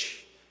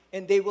marriage,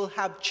 and they will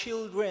have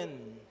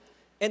children.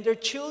 And their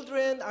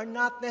children are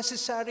not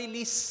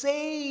necessarily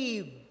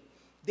saved.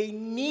 They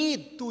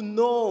need to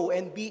know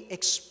and be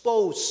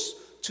exposed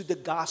to the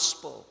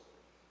gospel.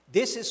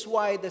 This is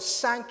why the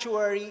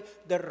sanctuary,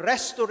 the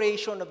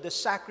restoration of the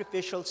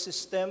sacrificial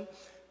system,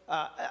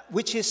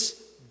 which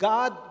is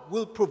God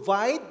will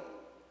provide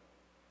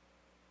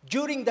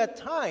during that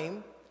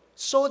time,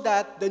 so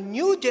that the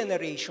new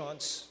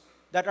generations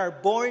that are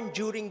born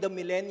during the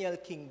millennial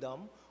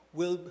kingdom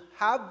will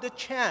have the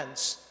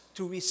chance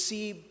to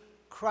receive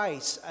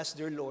Christ as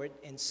their Lord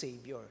and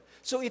Savior.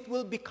 So it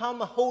will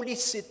become a holy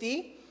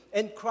city,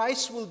 and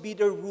Christ will be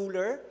the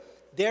ruler.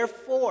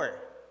 Therefore,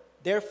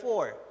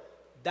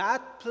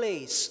 that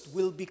place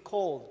will be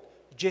called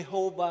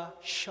Jehovah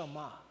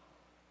Shammah,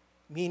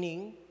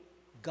 meaning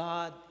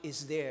God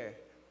is there.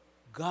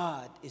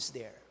 God is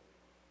there.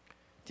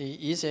 在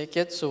以色列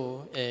結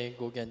束的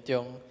預言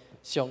中，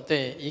上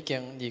帝已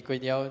經離開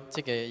了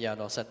這個耶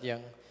路撒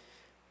冷。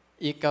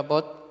伊甲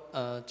末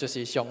就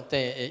是上帝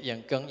的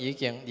陽光已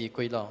經離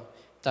開了，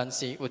但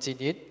是有一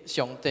日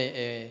上帝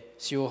會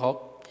修復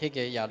迄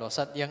個耶路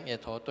撒冷的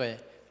土地，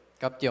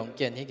甲重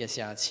建迄個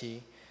城市。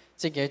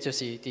這個就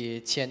是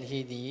佇千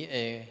禧年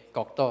的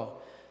國度。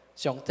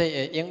上帝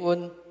的应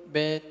允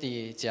要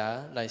伫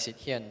遮来实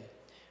现，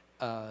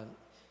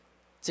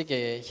这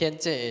个现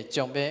在会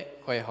将要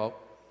恢复，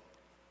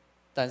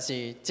但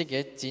是这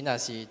个只若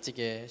是一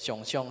个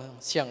上想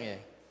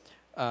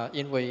的，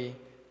因为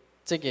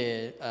这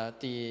个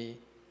伫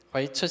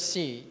会出世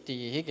伫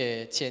迄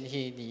个千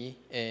禧年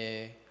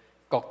的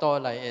国度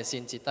内的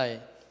新一代，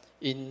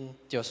因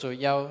就需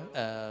要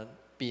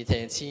被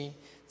提醒，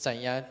知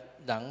影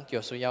人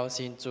就需要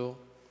信主。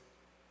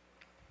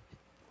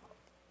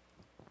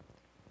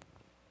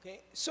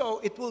Okay,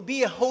 so it will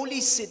be a holy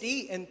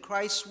city, and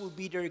Christ will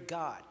be their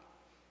God.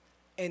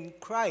 And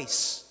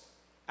Christ,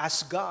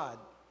 as God,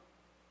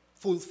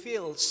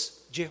 fulfills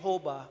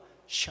Jehovah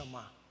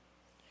Shammah.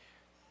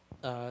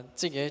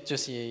 这个就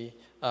是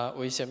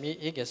为什么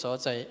迄个所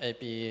在会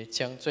被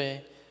称作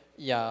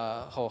耶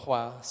和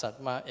华撒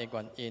玛的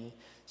原因。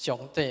上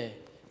帝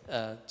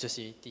就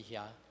是伫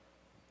遐。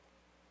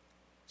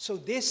So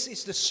this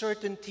is the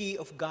certainty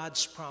of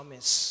God's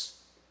promise.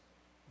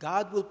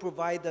 God will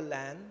provide the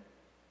land,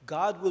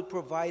 God will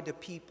provide the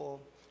people,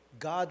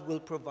 God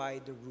will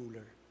provide the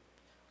ruler.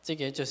 这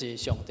个就是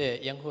上帝的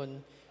应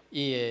许，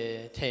伊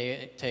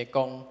会提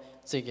供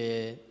这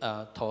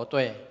个土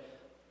地，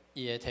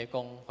伊会提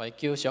供会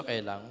救赎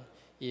的人，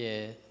伊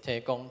会提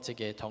供这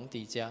个统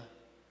治者。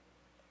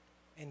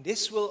And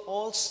this will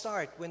all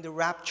start when the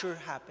rapture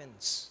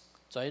happens.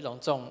 所以隆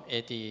重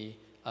会伫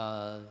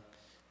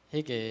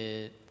迄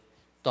个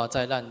大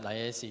灾难来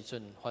的时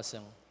阵发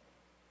生。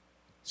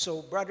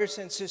So, brothers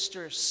and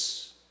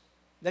sisters,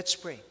 let's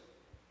pray.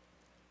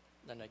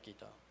 咱来祈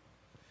祷。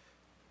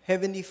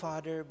 Heavenly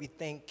Father, we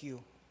thank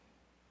you,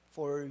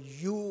 for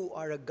you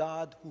are a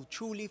God who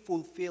truly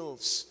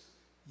fulfills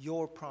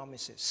your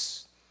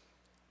promises.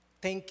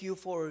 Thank you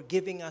for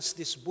giving us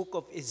this book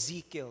of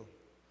Ezekiel,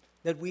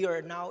 that we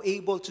are now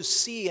able to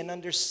see and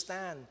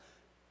understand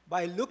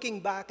by looking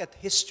back at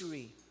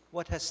history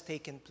what has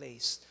taken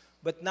place.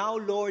 But now,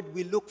 Lord,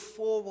 we look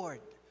forward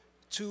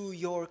to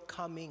your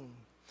coming.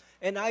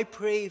 And I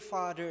pray,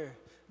 Father,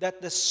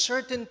 that the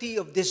certainty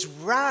of this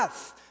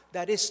wrath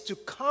that is to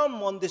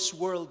come on this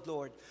world,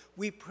 Lord,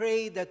 we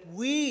pray that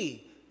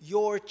we,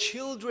 your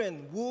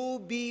children, will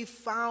be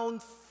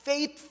found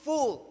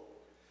faithful.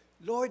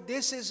 Lord,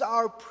 this is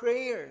our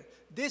prayer.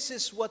 This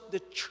is what the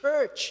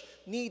church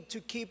need to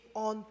keep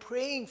on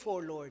praying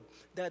for, Lord,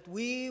 that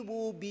we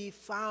will be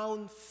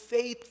found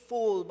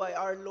faithful by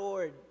our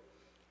Lord.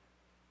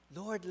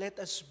 Lord, let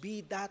us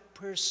be that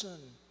person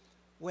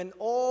when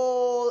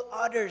all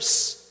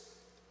others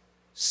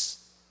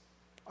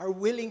are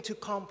willing to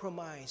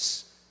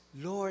compromise.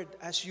 Lord,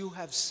 as you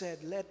have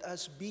said, let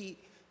us be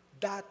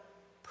that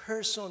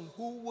person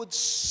who would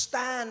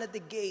stand at the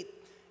gate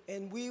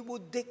and we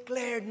would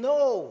declare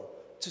no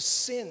to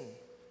sin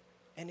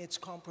and its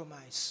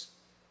compromise.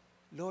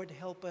 Lord,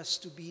 help us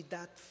to be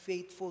that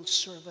faithful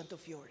servant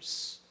of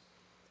yours.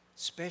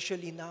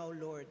 Especially now,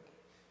 Lord,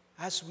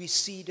 as we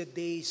see the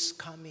days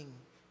coming.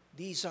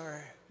 These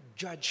are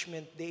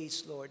judgment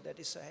days, Lord, that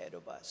is ahead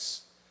of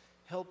us.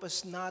 Help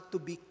us not to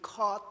be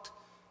caught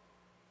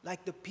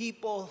like the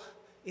people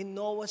in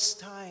Noah's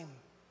time.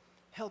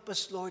 Help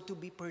us, Lord, to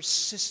be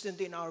persistent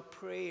in our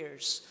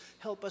prayers.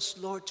 Help us,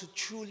 Lord, to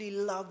truly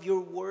love your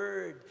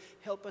word.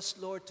 Help us,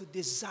 Lord, to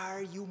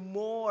desire you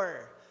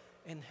more.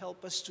 And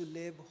help us to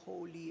live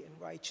holy and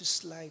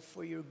righteous life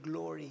for your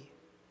glory.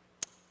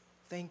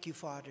 Thank you,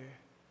 Father.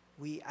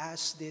 We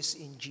ask this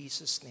in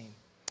Jesus' name.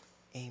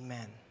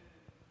 Amen.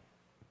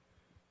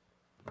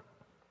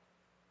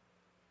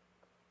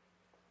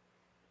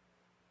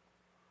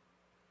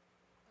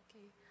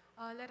 Okay,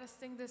 let us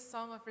sing this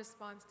song of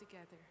response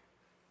together.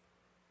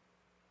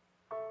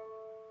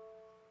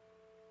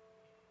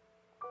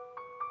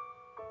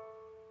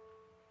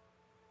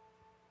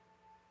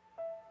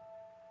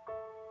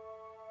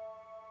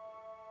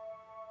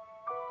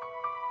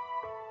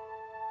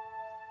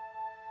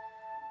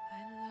 I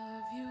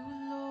love you,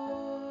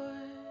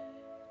 Lord.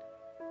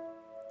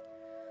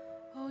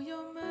 Oh,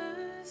 your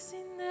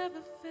mercy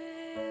never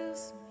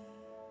fails me.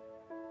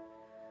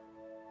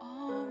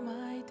 All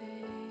my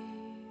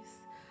days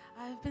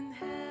I've been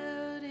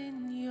held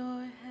in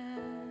your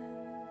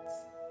hands.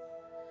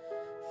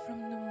 From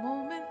the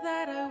moment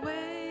that I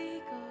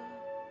wake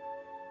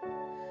up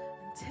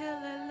until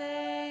I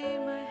lay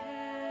my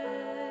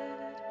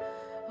head,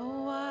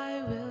 oh,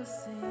 I will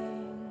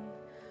sing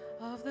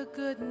of the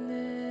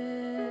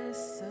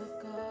goodness of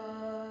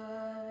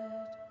God.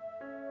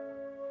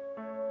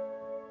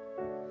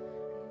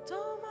 And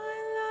all my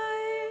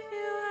life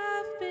you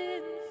have been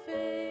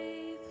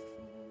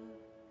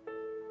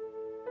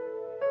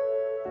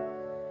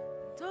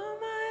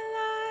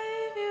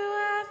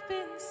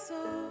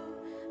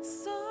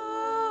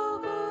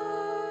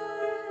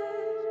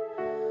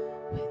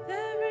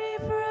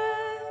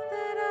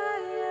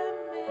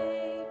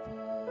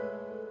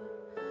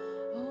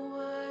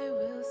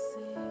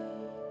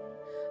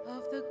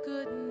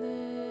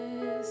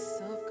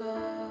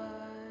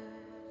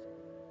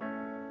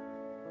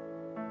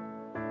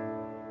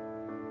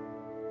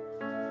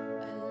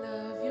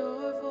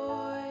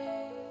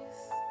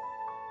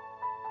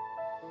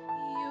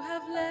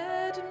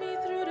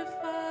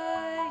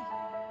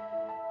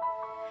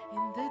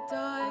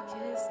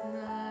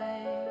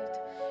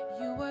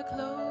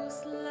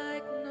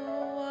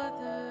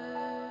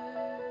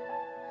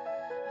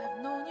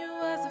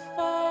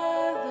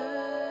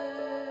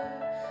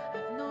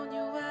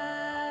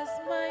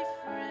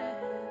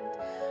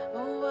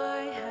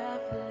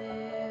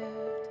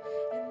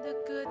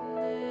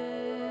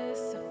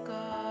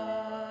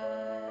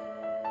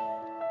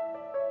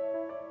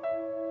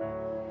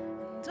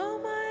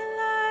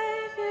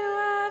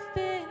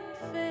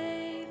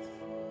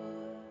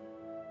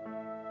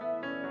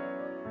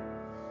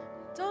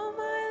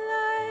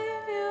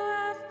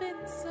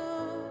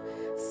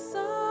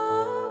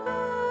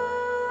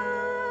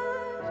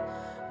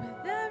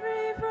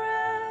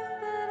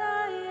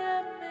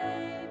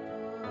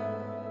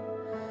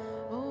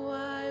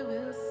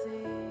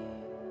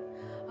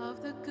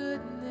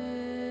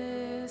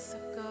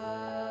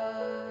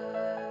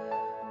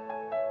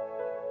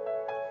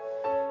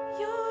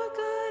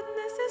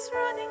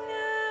running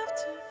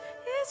after,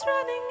 is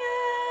running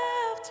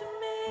after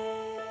me.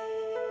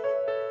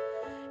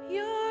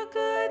 Your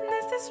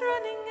goodness is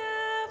running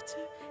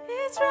after,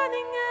 is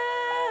running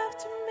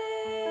after me.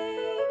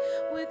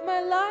 With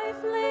my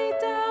life laid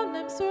down,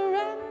 I'm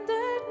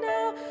surrendered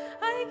now.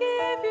 I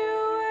give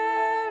you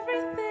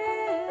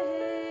everything.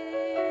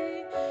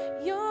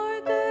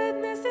 Your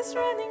goodness is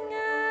running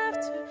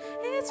after,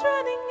 it's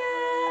running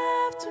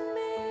after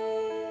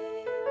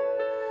me.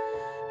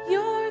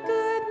 Your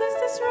goodness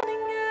is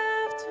running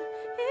after,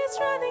 it's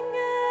running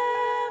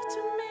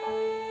after me.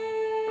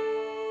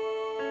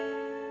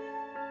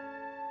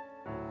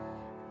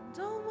 And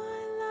all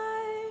my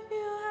life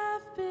you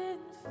have been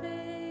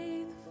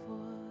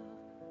faithful.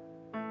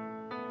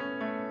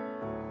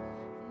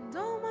 And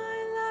all my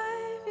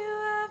life you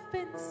have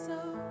been so,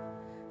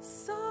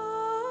 so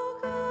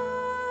good.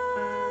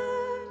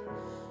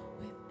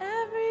 With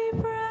every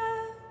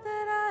breath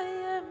that I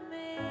am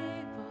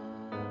able,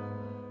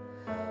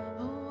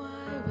 oh,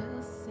 I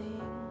will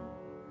sing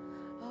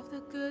of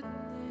the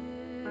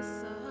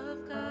goodness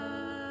of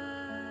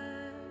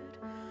God.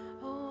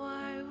 Oh,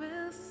 I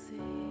will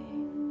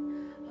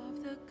sing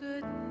of the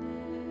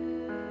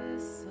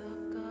goodness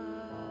of God.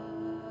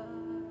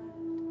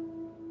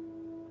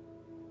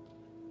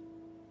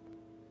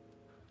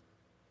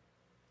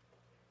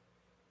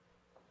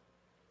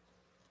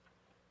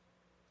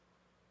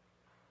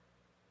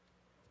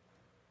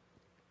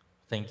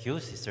 Thank you,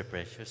 Sister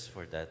Precious,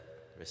 for that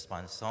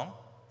response song.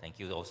 Thank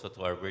you also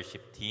to our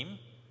worship team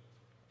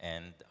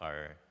and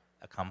our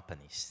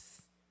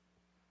accompanists.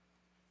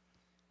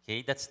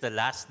 Okay, that's the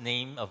last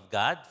name of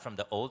God from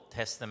the Old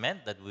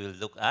Testament that we'll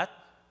look at,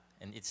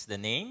 and it's the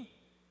name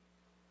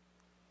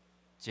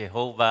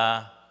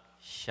Jehovah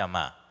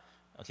Shammah.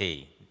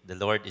 Okay, the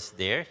Lord is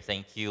there.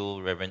 Thank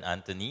you, Reverend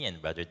Anthony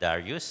and Brother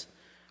Darius,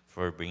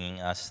 for bringing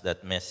us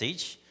that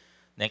message.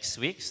 Next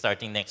week,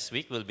 starting next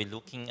week, we'll be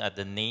looking at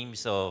the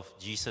names of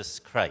Jesus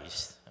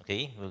Christ.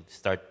 Okay, we'll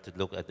start to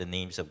look at the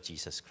names of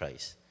Jesus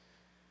Christ.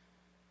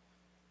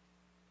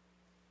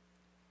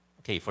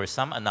 Okay, for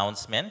some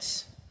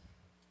announcements.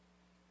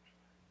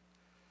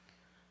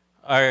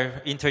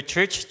 Our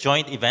interchurch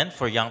joint event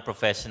for young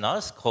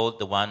professionals, called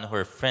The One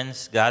Where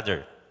Friends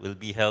Gather, will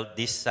be held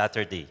this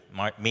Saturday,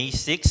 May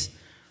 6,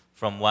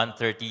 from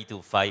 1:30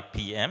 to 5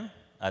 p.m.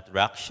 at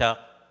Rakshak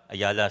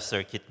Ayala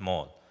Circuit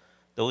Mall.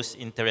 Those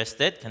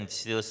interested can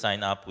still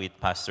sign up with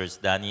Pastors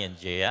Danny and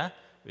Jaya.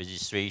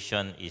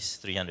 Registration is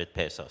 300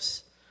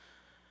 pesos.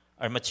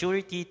 Our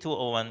Maturity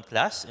 201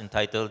 class,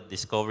 entitled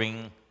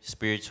Discovering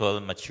Spiritual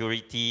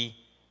Maturity,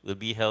 will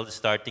be held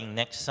starting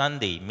next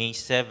Sunday, May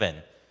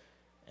 7,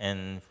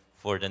 and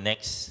for the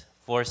next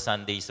 4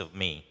 Sundays of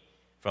May,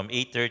 from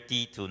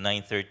 8:30 to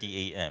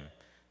 9:30 a.m.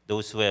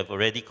 Those who have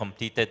already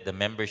completed the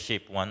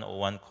Membership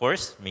 101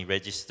 course may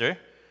register.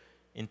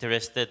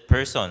 Interested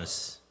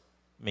persons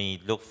may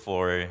look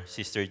for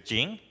Sister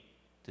Jing.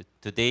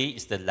 Today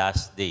is the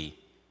last day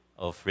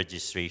of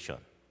registration.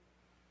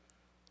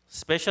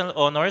 Special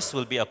honors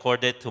will be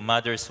accorded to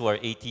mothers who are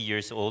 80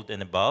 years old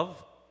and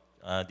above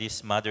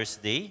this Mother's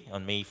Day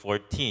on May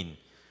 14.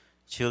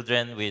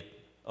 Children with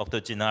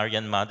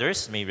octogenarian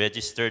mothers may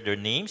register their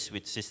names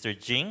with Sister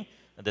Jing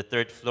at the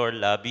 3rd floor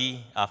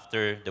lobby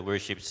after the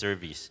worship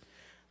service.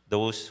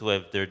 Those who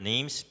have their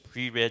names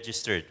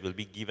pre-registered will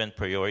be given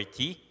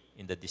priority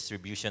in the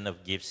distribution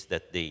of gifts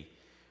that day.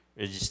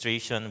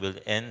 Registration will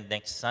end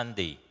next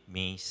Sunday,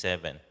 May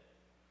 7.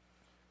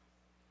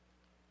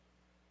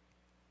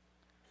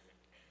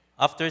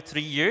 After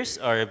 3 years,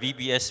 our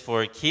VBS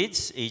for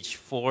kids aged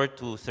 4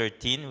 to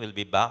 13 will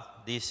be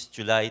back this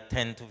July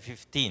 10 to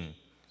 15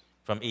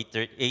 from 8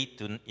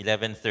 to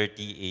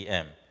 11:30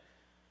 a.m.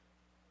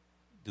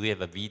 Do we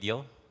have a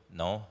video?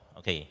 No?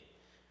 Okay.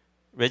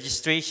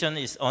 Registration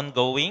is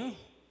ongoing,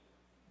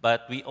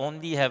 but we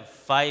only have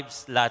 5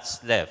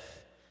 slots left.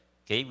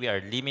 Okay, we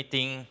are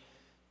limiting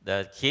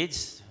the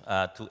kids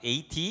to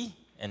 80,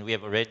 and we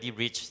have already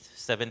reached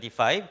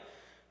 75.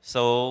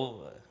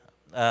 So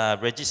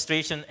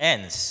registration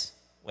ends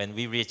when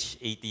we reach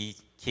 80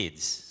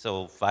 kids.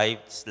 So 5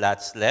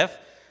 slots left.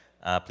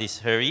 Please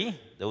hurry.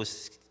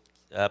 Those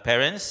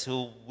parents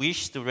who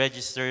wish to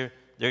register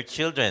their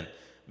children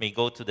may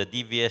go to the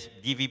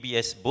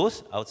DVBS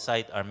booth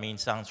outside our main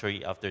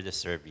sanctuary after the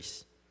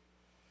service.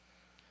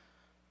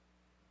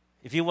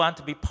 If you want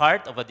to be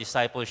part of a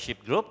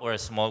discipleship group or a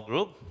small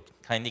group,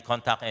 kindly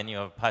contact any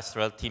of our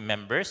pastoral team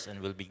members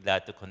and we'll be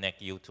glad to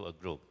connect you to a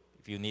group.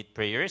 If you need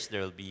prayers,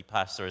 there will be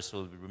pastors who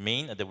will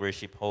remain at the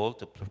worship hall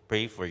to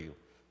pray for you.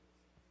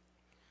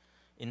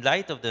 In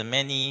light of the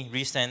many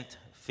recent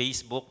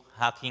Facebook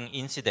hacking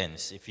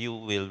incidents, if you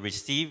will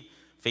receive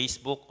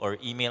Facebook or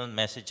email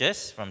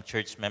messages from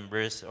church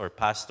members or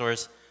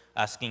pastors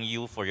asking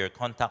you for your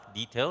contact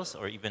details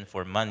or even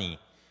for money,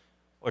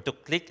 or to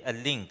click a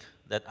link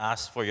that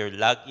asks for your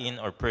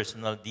login or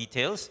personal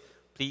details,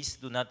 please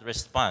do not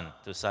respond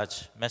to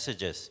such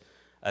messages,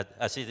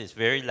 as it is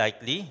very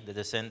likely that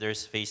the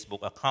sender's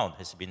Facebook account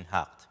has been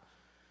hacked.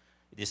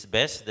 It is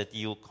best that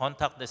you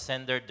contact the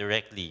sender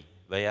directly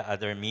via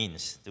other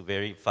means to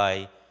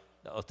verify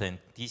the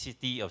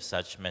authenticity of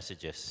such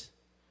messages.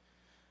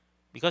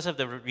 Because of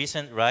the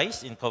recent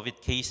rise in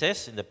COVID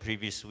cases in the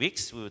previous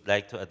weeks, we would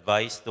like to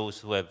advise those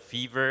who have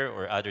fever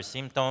or other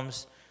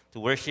symptoms to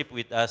worship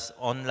with us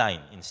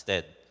online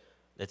instead.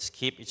 Let's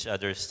keep each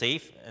other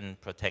safe and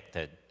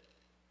protected.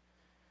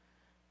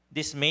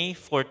 This May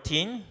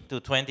 14 to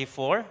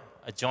 24,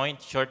 a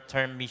joint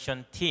short-term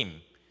mission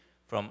team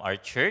from our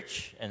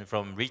church and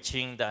from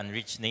Reaching the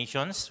Unreached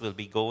Nations will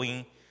be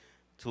going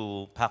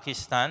to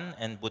Pakistan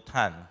and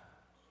Bhutan.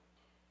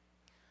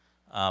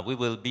 We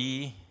will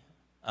be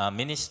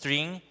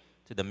ministering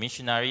to the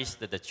missionaries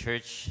that the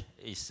church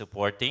is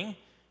supporting.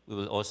 We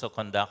will also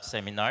conduct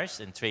seminars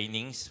and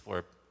trainings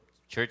for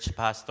church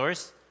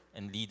pastors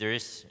and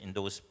leaders in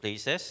those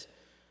places.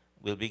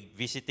 We'll be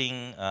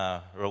visiting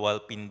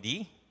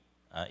Rawalpindi,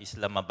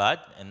 Islamabad,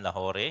 and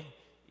Lahore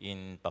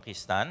in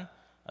Pakistan,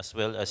 as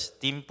well as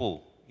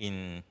Thimphu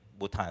in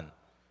Bhutan.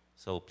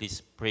 So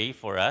please pray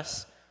for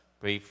us,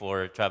 pray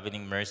for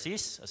traveling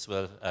mercies, as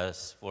well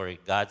as for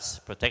God's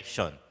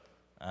protection,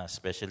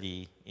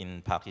 especially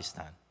in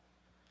Pakistan.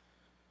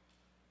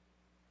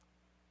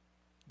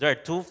 There are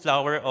 2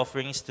 flower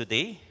offerings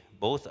today.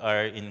 Both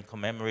are in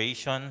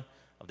commemoration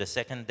of the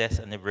 2nd death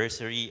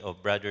anniversary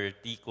of Brother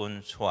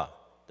Tikun Chua.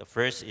 The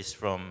first is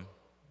from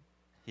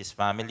his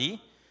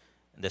family,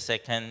 and the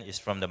second is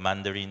from the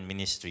Mandarin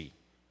Ministry.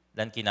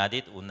 Dan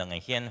kinadit unang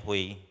hian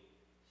hui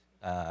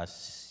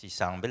si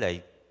sang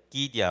belay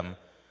kidiam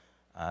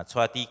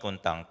chua Tikun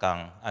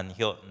tangkang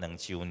anhyo ng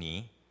chiu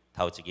ni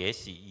tao jige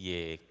si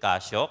ye ka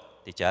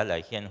shok ti cha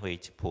lai hian hui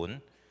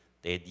chipun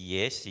te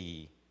die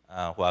si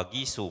hua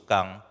gi su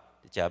kang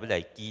ti cha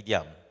belay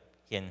kidiam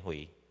hian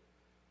hui.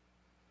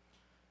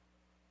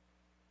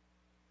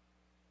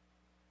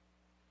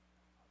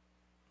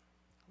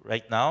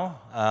 Right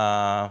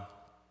now,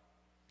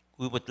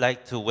 we would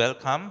like to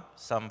welcome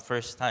some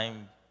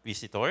first-time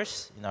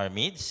visitors in our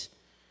midst.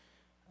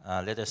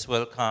 Let us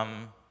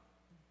welcome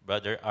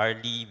Brother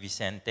Arlie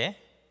Vicente.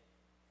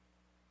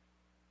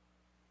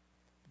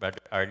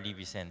 Brother Arlie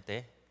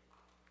Vicente.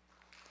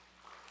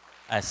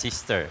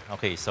 Sister.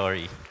 Okay,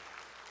 sorry.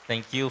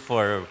 Thank you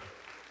for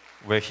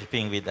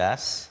worshiping with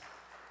us.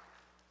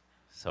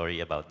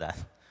 Sorry about that.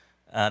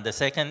 The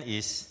second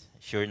is,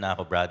 sure na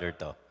ako brother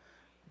to.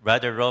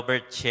 Brother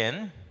Robert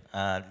Chen,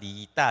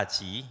 Li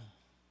Taji,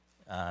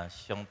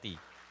 Xiongdi.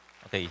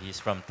 Okay, he's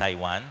from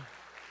Taiwan.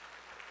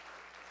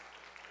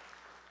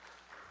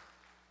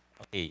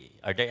 Okay,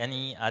 are there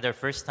any other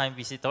first-time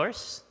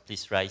visitors?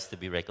 Please rise to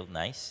be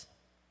recognized.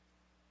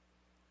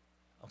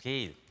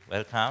 Okay,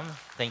 welcome.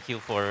 Thank you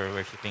for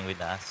worshiping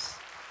with us.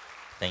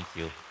 Thank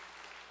you.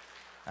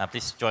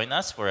 Please join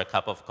us for a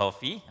cup of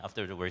coffee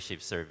after the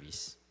worship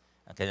service.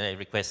 Can I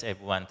request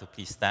everyone to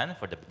please stand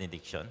for the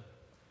benediction?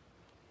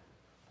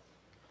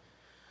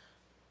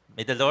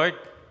 May the Lord,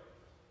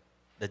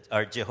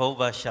 our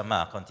Jehovah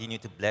Shammah, continue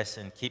to bless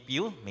and keep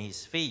you. May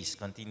His face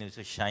continue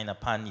to shine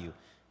upon you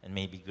and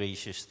may be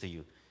gracious to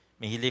you.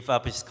 May He lift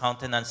up His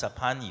countenance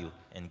upon you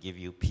and give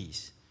you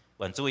peace.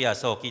 愿主耶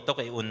穌基督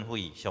嘅恩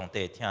惠、上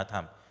帝聽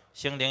探、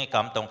聖靈嘅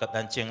感動及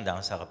咱正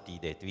人撒及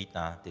地對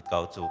單，直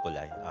到主過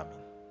來。阿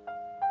們。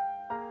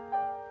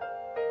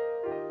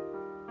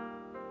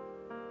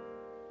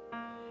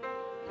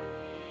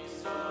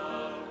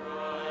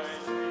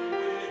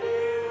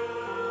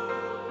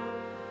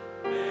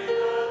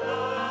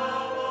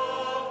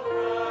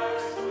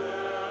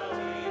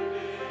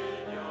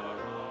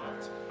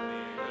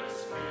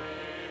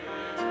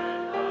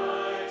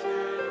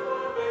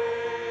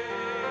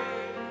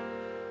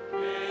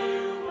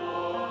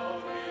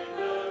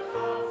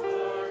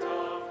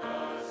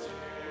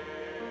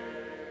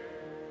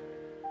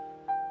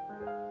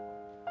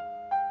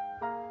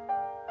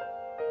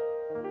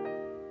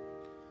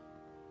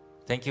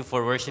Thank you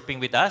for worshiping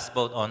with us,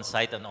 both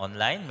on-site and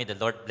online. May the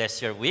Lord bless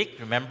your week.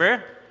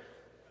 Remember,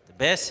 the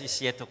best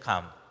is yet to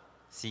come.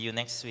 See you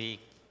next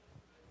week.